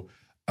into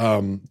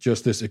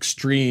just this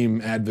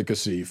extreme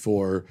advocacy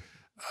for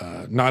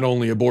not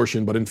only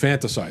abortion, but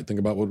infanticide. Think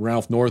about what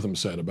Ralph Northam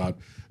said about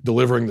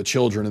delivering the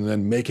children and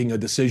then making a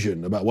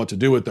decision about what to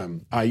do with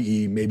them,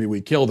 i.e. maybe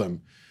we kill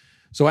them.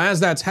 So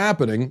as that's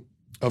happening,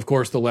 of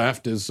course, the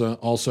left is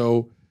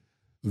also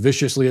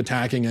viciously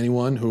attacking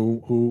anyone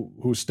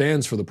who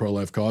stands for the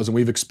pro-life cause. And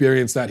we've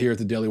experienced that here at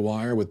the Daily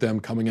Wire with them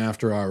coming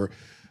after our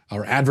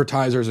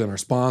advertisers and our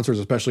sponsors,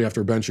 especially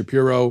after Ben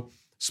Shapiro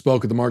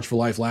spoke at the March for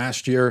Life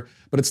last year.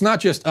 But it's not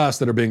just us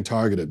that are being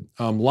targeted.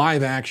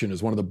 Live Action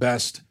is one of the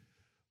best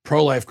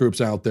pro-life groups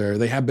out there.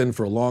 They have been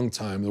for a long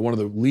time. They're one of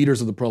the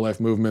leaders of the pro-life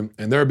movement,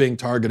 and they're being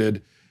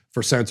targeted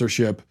for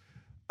censorship.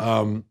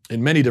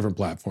 in many different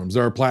platforms.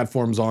 There are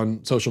platforms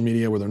on social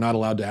media where they're not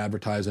allowed to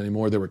advertise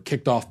anymore. They were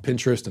kicked off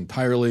Pinterest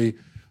entirely,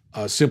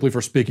 simply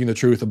for speaking the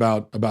truth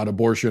about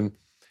abortion.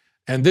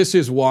 And this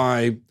is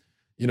why,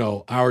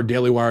 our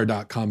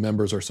dailywire.com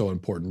members are so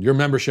important. Your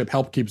membership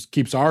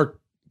keeps our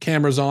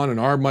cameras on and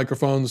our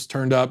microphones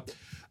turned up,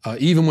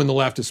 even when the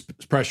left is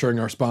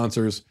pressuring our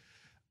sponsors.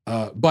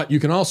 But you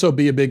can also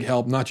be a big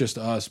help, not just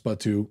to us, but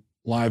to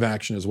Live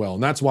Action as well.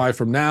 And that's why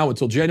from now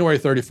until January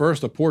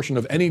 31st, a portion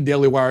of any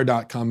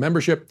dailywire.com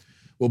membership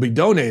will be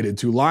donated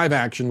to Live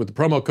Action with the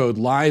promo code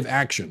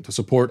LiveAction to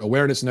support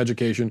awareness and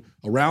education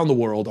around the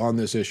world on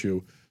this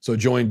issue. So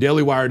join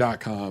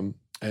dailywire.com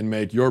and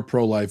make your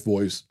pro-life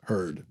voice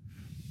heard.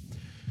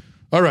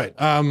 All right,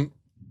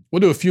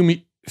 we'll do a few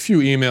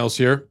emails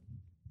here.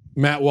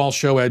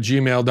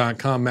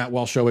 mattwalshshow@gmail.com,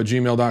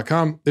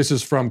 mattwalshshow@gmail.com. This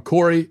is from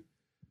Corey.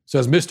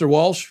 Says, Mr.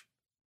 Walsh,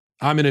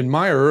 I'm an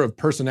admirer of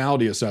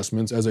personality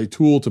assessments as a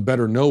tool to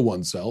better know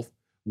oneself,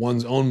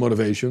 one's own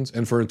motivations,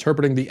 and for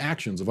interpreting the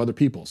actions of other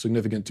people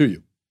significant to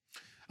you.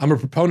 I'm a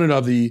proponent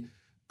of the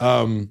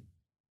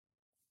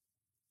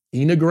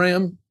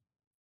Enneagram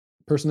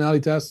personality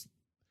test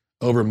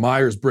over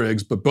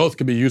Myers-Briggs, but both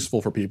can be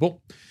useful for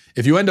people.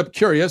 If you end up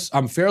curious,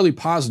 I'm fairly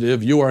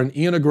positive you are an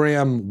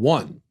Enneagram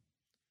 1,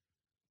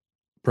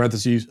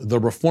 parentheses, the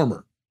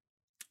reformer,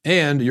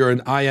 and you're an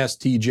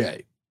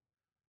ISTJ.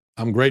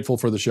 I'm grateful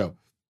for the show.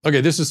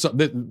 Okay,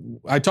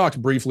 I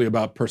talked briefly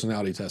about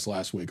personality tests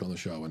last week on the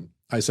show, and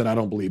I said I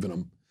don't believe in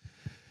them.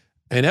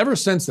 And ever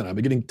since then, I've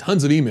been getting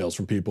tons of emails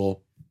from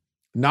people,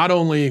 not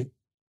only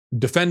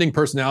defending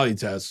personality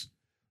tests,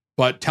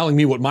 but telling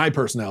me what my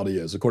personality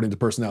is according to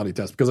personality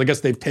tests, because I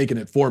guess they've taken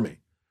it for me.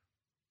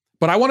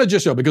 But I want to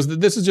just show, because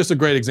this is just a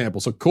great example.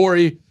 So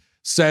Corey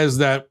says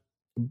that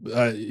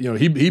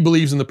he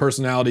believes in the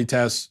personality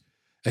tests,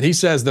 and he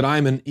says that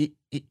I'm an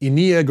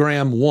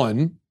Enneagram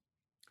 1.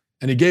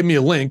 And he gave me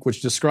a link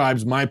which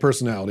describes my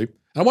personality.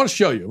 And I want to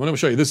show you.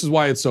 This is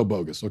why it's so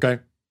bogus, okay?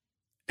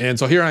 And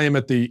so here I am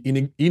at the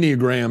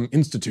Enneagram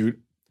Institute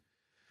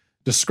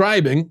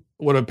describing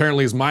what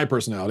apparently is my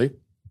personality.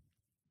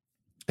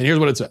 And here's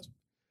what it says.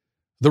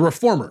 The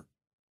reformer,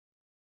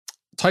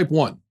 type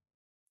 1.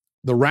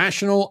 The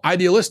rational,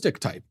 idealistic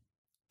type.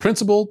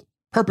 Principled,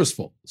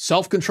 purposeful,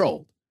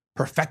 self-controlled,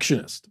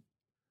 perfectionist.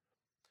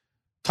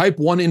 Type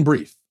 1 in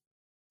brief.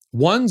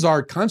 Ones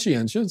are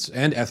conscientious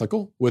and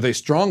ethical, with a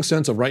strong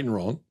sense of right and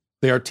wrong.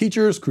 They are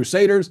teachers,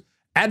 crusaders,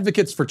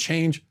 advocates for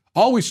change,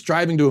 always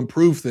striving to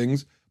improve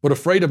things, but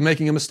afraid of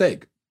making a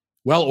mistake.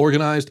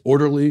 Well-organized,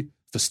 orderly,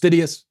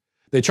 fastidious.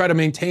 They try to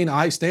maintain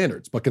high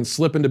standards, but can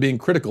slip into being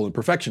critical and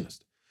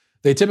perfectionist.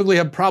 They typically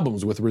have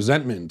problems with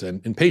resentment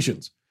and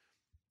impatience.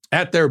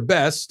 At their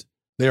best,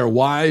 they are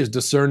wise,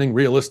 discerning,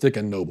 realistic,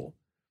 and noble.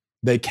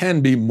 They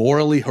can be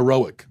morally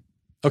heroic.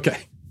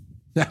 Okay,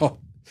 now,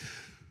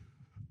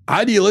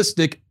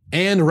 idealistic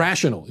and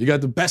rational. You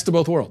got the best of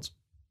both worlds.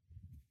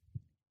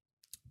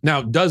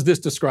 Now, does this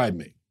describe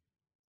me?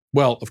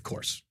 Well, of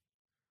course.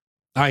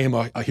 I am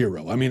a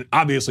hero. I mean,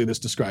 obviously this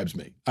describes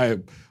me.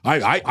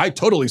 I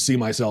totally see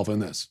myself in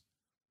this.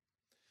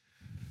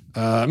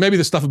 Maybe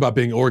the stuff about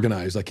being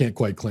organized, I can't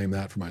quite claim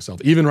that for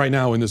myself. Even right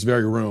now in this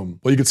very room,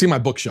 well, you can see my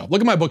bookshelf.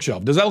 Look at my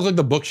bookshelf. Does that look like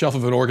the bookshelf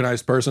of an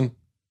organized person?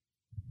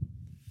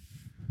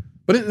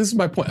 But this is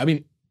my point. I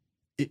mean,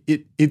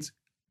 it's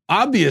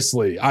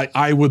obviously,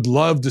 I would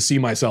love to see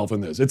myself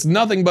in this. It's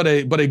nothing but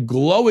a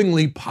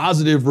glowingly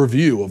positive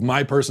review of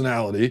my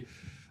personality.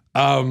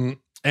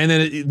 And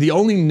then the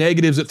only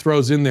negatives it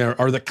throws in there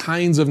are the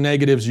kinds of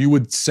negatives you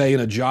would say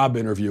in a job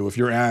interview if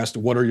you're asked,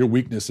 what are your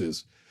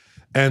weaknesses?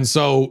 And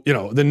so,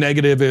 the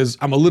negative is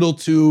I'm a little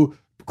too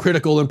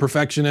critical and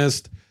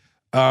perfectionist,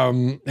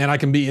 and I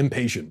can be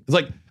impatient. It's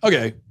like,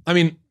 okay, I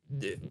mean,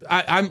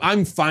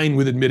 I'm fine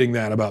with admitting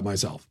that about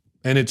myself.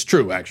 And it's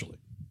true, actually.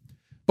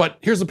 But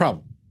here's the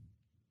problem.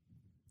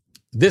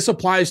 This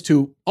applies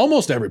to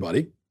almost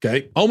everybody,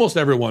 okay? Almost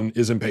everyone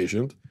is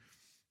impatient.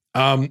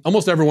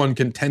 Almost everyone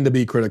can tend to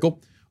be critical.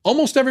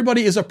 Almost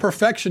everybody is a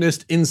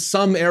perfectionist in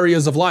some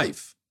areas of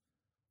life.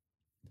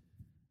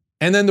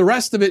 And then the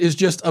rest of it is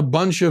just a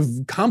bunch of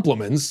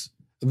compliments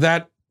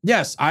that,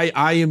 yes,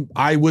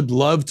 I would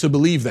love to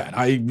believe that.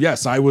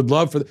 I would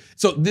love for.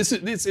 So this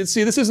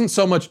isn't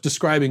so much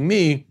describing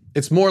me.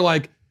 It's more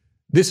like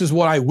this is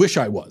what I wish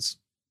I was,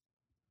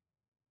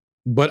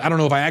 but I don't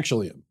know if I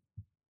actually am.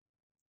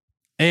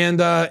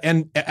 And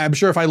I'm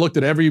sure if I looked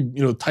at every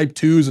type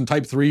 2s and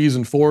type 3s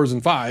and 4s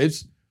and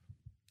 5s,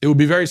 it would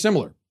be very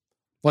similar.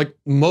 Like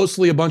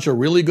mostly a bunch of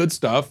really good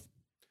stuff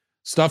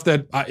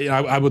that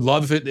I would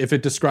love if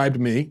it described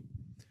me,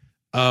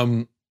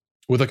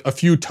 with a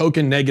few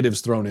token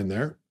negatives thrown in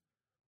there.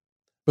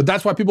 But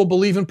that's why people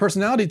believe in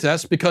personality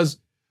tests, because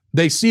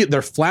they see it,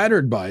 they're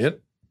flattered by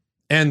it,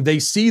 and they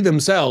see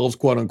themselves,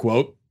 quote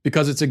unquote,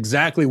 because it's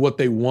exactly what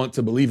they want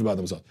to believe about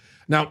themselves.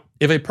 Now,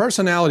 if a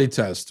personality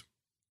test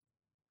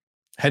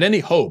had any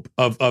hope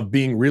of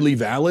being really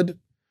valid,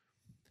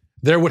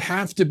 there would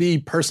have to be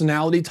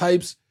personality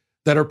types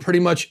that are pretty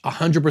much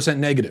 100%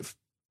 negative.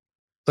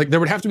 Like there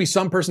would have to be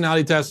some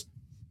personality tests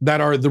that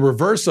are the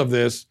reverse of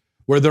this,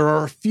 where there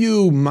are a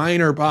few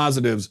minor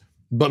positives,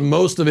 but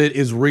most of it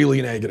is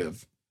really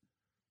negative.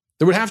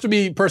 There would have to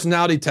be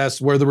personality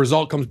tests where the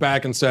result comes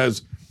back and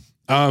says,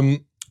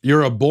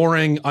 you're a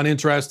boring,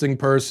 uninteresting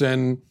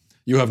person,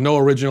 you have no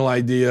original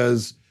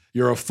ideas,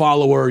 you're a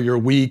follower, you're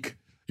weak,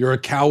 you're a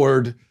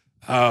coward,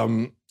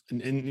 and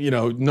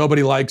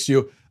nobody likes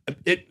you.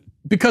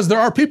 Because there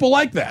are people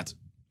like that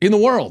in the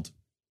world.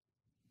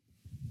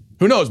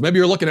 Who knows? Maybe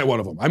you're looking at one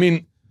of them. I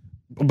mean,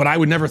 but I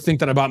would never think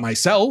that about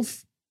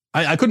myself.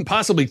 I couldn't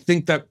possibly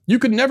think that. You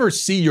could never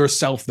see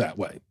yourself that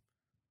way.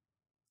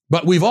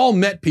 But we've all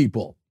met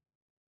people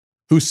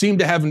who seem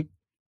to have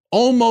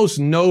almost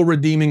no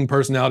redeeming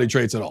personality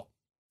traits at all.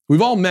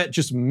 We've all met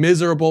just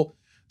miserable.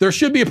 There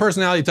should be a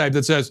personality type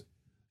that says,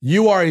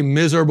 you are a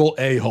miserable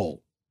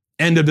a-hole.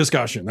 End of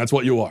discussion. That's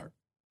what you are.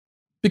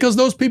 Because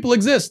those people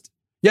exist.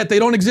 Yet they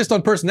don't exist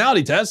on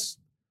personality tests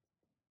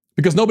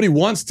because nobody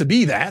wants to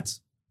be that.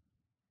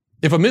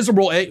 If a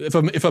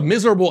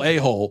miserable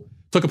a-hole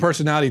took a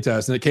personality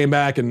test and it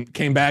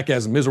came back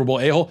as a miserable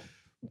a-hole,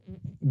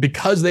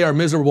 because they are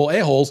miserable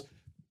a-holes,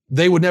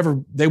 they would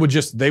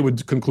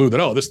conclude that,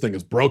 oh, this thing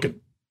is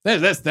broken.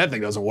 That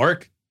thing doesn't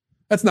work.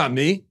 That's not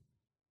me.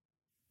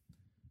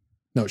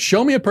 No,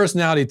 show me a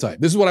personality type.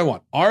 This is what I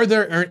want. Are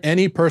there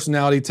any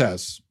personality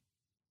tests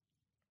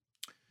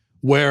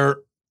where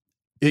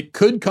it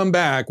could come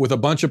back with a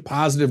bunch of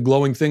positive,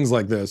 glowing things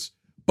like this,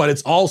 but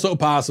it's also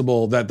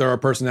possible that there are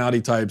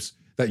personality types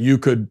that you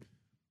could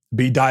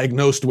be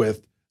diagnosed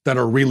with that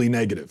are really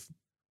negative?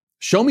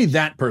 Show me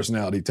that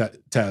personality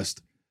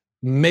test.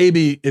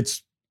 Maybe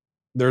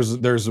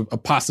there's a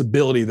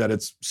possibility that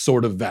it's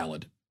sort of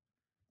valid.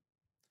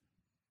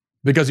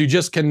 Because you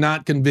just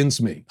cannot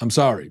convince me. I'm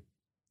sorry.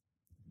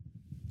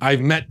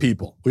 I've met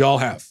people. We all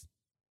have.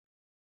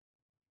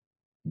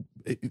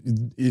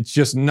 It's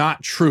just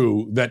not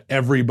true that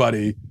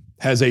everybody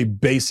has a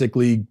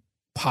basically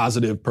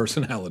positive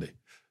personality.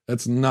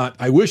 That's not,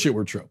 I wish it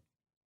were true,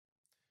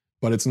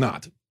 but it's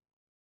not.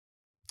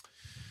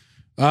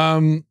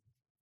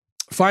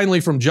 Finally,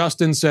 from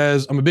Justin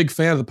says, I'm a big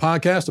fan of the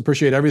podcast.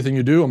 Appreciate everything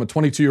you do. I'm a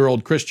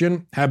 22-year-old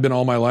Christian, have been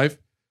all my life.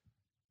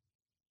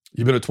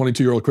 You've been a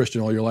 22-year-old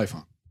Christian all your life,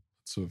 huh?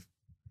 So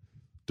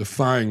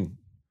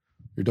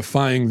you're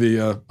defying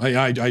the,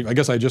 I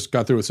guess I just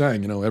got through with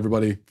saying,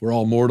 everybody, we're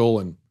all mortal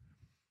and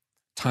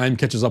time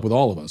catches up with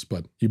all of us,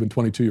 but you've been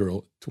 22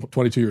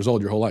 years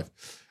old your whole life.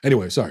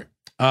 Anyway, sorry.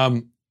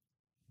 I'm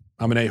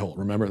an a-hole,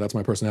 remember? That's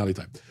my personality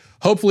type.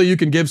 Hopefully you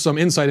can give some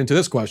insight into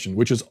this question,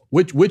 which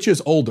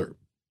is older,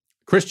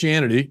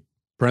 Christianity,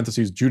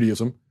 parentheses,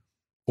 Judaism,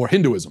 or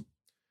Hinduism?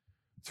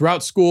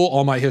 Throughout school,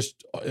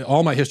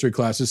 all my history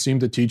classes seem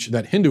to teach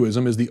that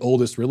Hinduism is the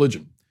oldest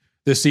religion.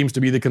 This seems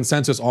to be the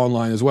consensus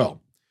online as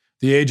well.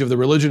 The age of the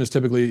religion is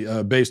typically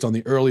based on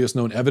the earliest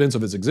known evidence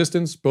of its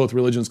existence. Both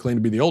religions claim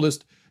to be the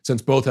oldest,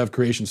 since both have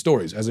creation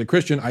stories. As a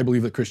Christian, I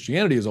believe that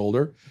Christianity is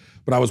older,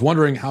 but I was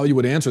wondering how you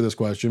would answer this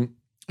question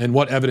and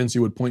what evidence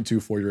you would point to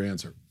for your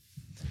answer.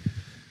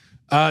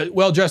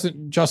 Well,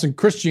 Justin,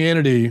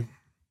 Christianity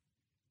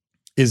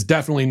is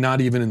definitely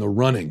not even in the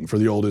running for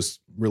the oldest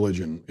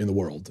religion in the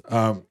world.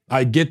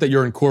 I get that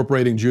you're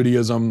incorporating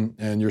Judaism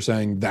and you're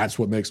saying that's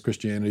what makes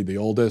Christianity the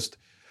oldest,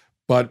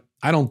 but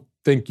I don't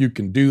think you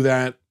can do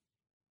that.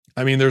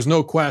 I mean, there's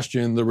no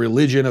question the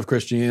religion of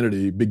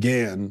Christianity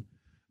began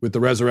with the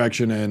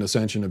resurrection and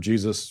ascension of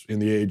Jesus in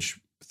the age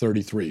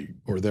 33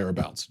 or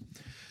thereabouts.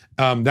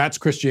 That's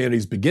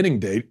Christianity's beginning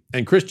date,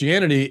 and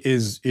Christianity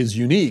is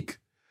unique,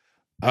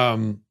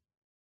 or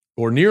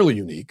nearly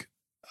unique,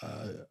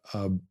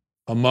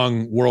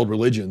 among world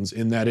religions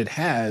in that it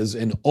has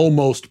an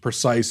almost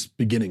precise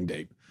beginning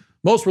date.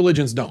 Most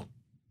religions don't.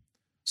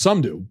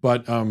 Some do,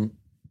 but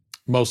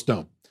most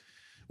don't.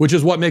 Which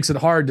is what makes it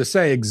hard to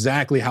say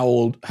exactly how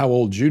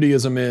old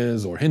Judaism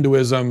is or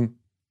Hinduism.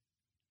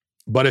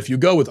 But if you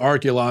go with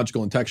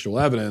archaeological and textual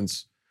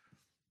evidence,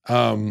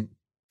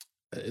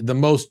 the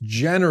most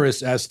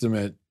generous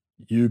estimate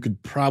you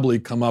could probably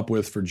come up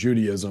with for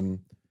Judaism,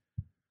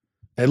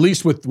 at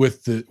least with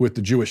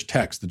the Jewish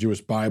text, the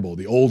Jewish Bible,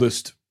 the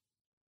oldest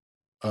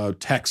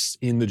texts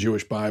in the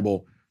Jewish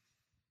Bible,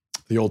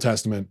 the Old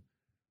Testament,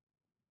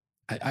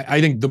 I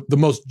think the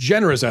most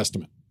generous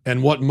estimate,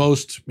 and what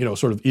most,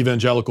 sort of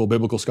evangelical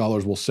biblical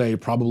scholars will say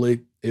probably,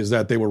 is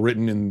that they were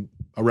written in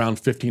around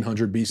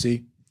 1500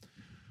 BC.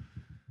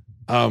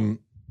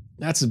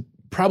 That's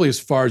probably as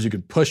far as you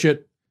could push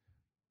it.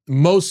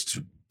 Most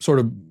sort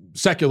of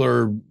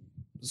secular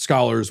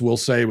scholars will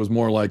say it was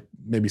more like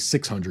maybe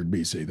 600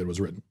 BC that it was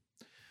written.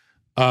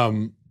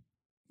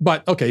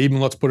 But okay, even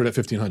let's put it at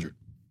 1500.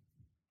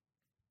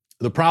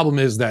 The problem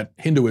is that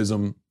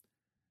Hinduism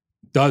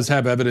does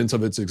have evidence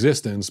of its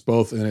existence,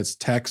 both in its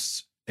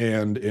texts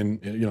and in,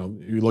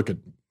 you look at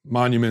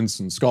monuments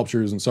and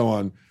sculptures and so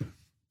on,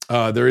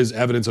 there is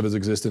evidence of its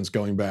existence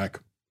going back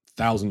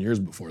 1,000 years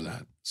before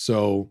that.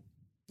 So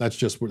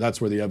that's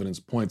where the evidence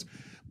points.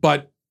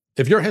 But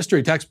if your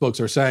history textbooks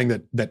are saying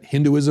that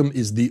Hinduism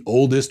is the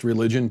oldest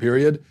religion,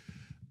 period,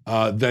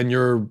 then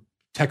your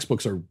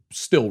textbooks are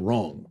still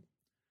wrong.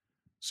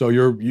 So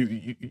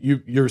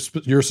your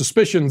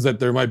suspicions that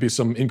there might be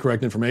some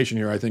incorrect information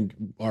here, I think,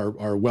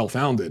 are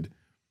well-founded,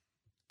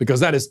 because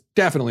that is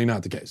definitely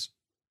not the case.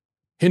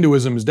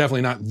 Hinduism is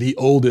definitely not the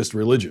oldest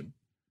religion.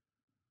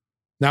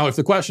 Now, if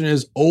the question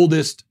is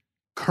oldest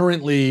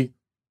currently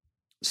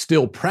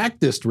still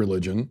practiced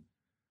religion,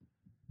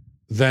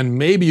 then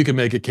maybe you can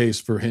make a case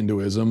for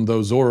Hinduism,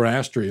 though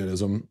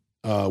Zoroastrianism,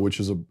 which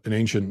is an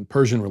ancient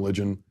Persian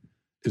religion,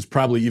 is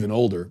probably even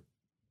older.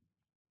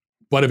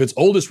 But if it's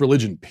oldest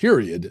religion,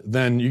 period,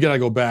 then you got to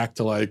go back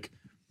to like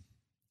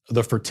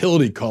the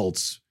fertility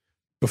cults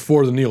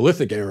before the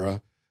Neolithic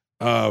era,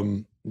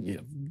 30,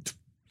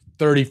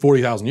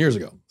 40,000 years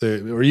ago,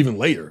 or even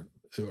later,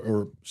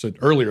 or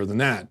earlier than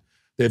that.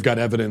 They've got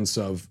evidence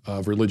of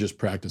religious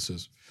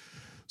practices.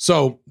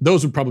 So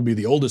those would probably be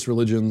the oldest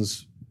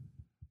religions.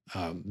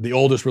 The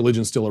oldest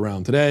religion still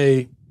around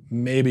today.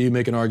 Maybe you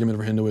make an argument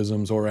for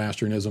Hinduism.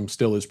 Zoroastrianism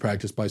still is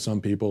practiced by some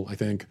people, I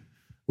think,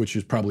 which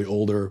is probably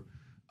older.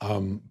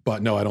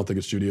 But no, I don't think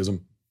it's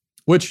Judaism,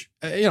 which,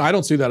 I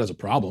don't see that as a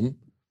problem.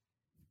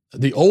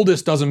 The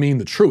oldest doesn't mean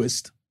the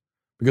truest,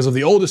 because if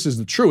the oldest is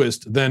the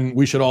truest, then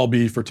we should all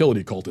be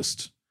fertility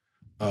cultists,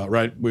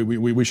 right?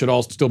 We should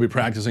all still be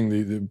practicing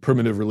the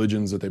primitive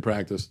religions that they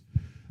practiced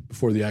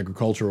before the advent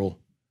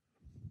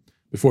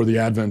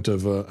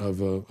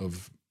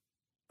of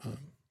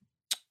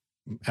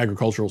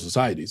agricultural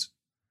societies.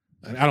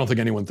 And I don't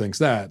think anyone thinks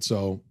that.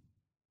 So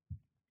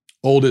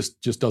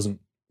oldest just doesn't,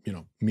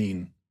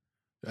 mean.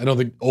 I don't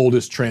think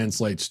oldest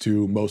translates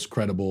to most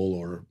credible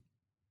or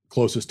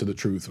closest to the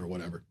truth or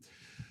whatever.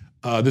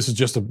 This is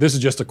just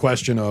a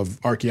question of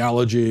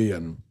archaeology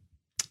and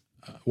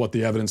what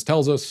the evidence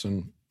tells us.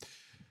 And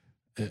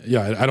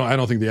I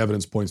don't think the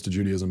evidence points to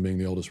Judaism being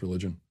the oldest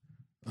religion.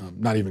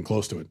 Not even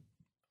close to it,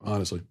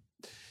 honestly.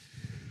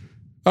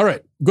 All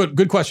right,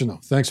 good question though.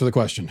 Thanks for the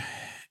question.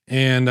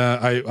 And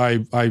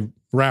I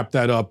wrapped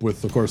that up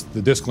with, of course,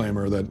 the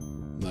disclaimer that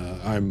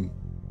I'm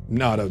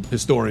not a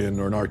historian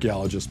or an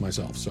archaeologist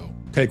myself, so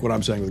take what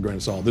I'm saying with a grain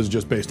of salt. This is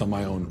just based on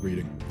my own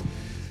reading.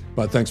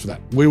 But thanks for that.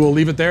 We will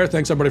leave it there.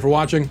 Thanks everybody for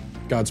watching.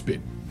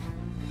 Godspeed.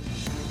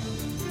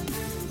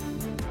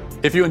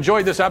 If you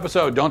enjoyed this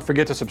episode, don't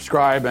forget to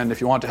subscribe. And if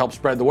you want to help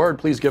spread the word,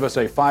 please give us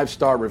a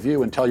 5-star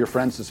review and tell your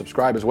friends to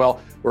subscribe as well.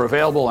 We're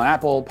available on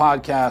Apple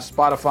Podcasts,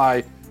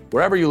 Spotify,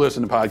 wherever you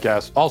listen to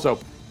podcasts. Also,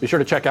 be sure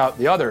to check out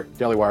the other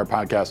Daily Wire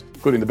podcasts,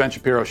 including The Ben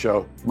Shapiro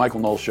Show,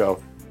 Michael Knowles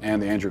Show,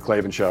 and The Andrew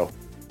Klavan Show.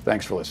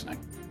 Thanks for listening.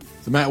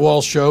 The Matt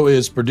Walsh Show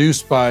is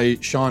produced by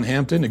Sean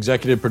Hampton,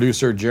 executive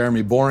producer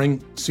Jeremy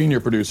Boring, senior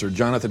producer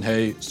Jonathan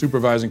Hay,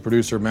 supervising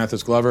producer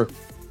Mathis Glover,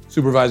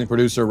 supervising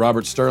producer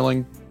Robert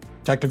Sterling,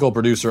 technical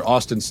producer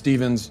Austin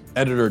Stevens,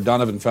 editor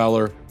Donovan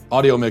Fowler,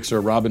 audio mixer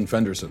Robin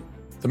Fenderson.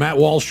 The Matt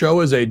Walsh Show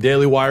is a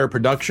Daily Wire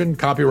production,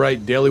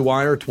 copyright Daily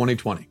Wire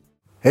 2020.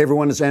 Hey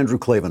everyone, it's Andrew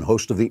Klavan,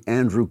 host of The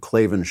Andrew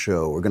Klavan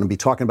Show. We're going to be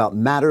talking about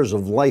matters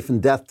of life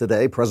and death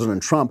today.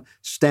 President Trump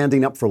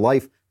standing up for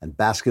life, and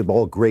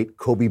basketball great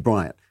Kobe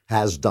Bryant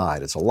has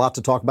died. It's a lot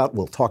to talk about.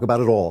 We'll talk about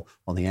it all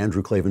on The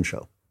Andrew Klavan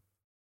Show.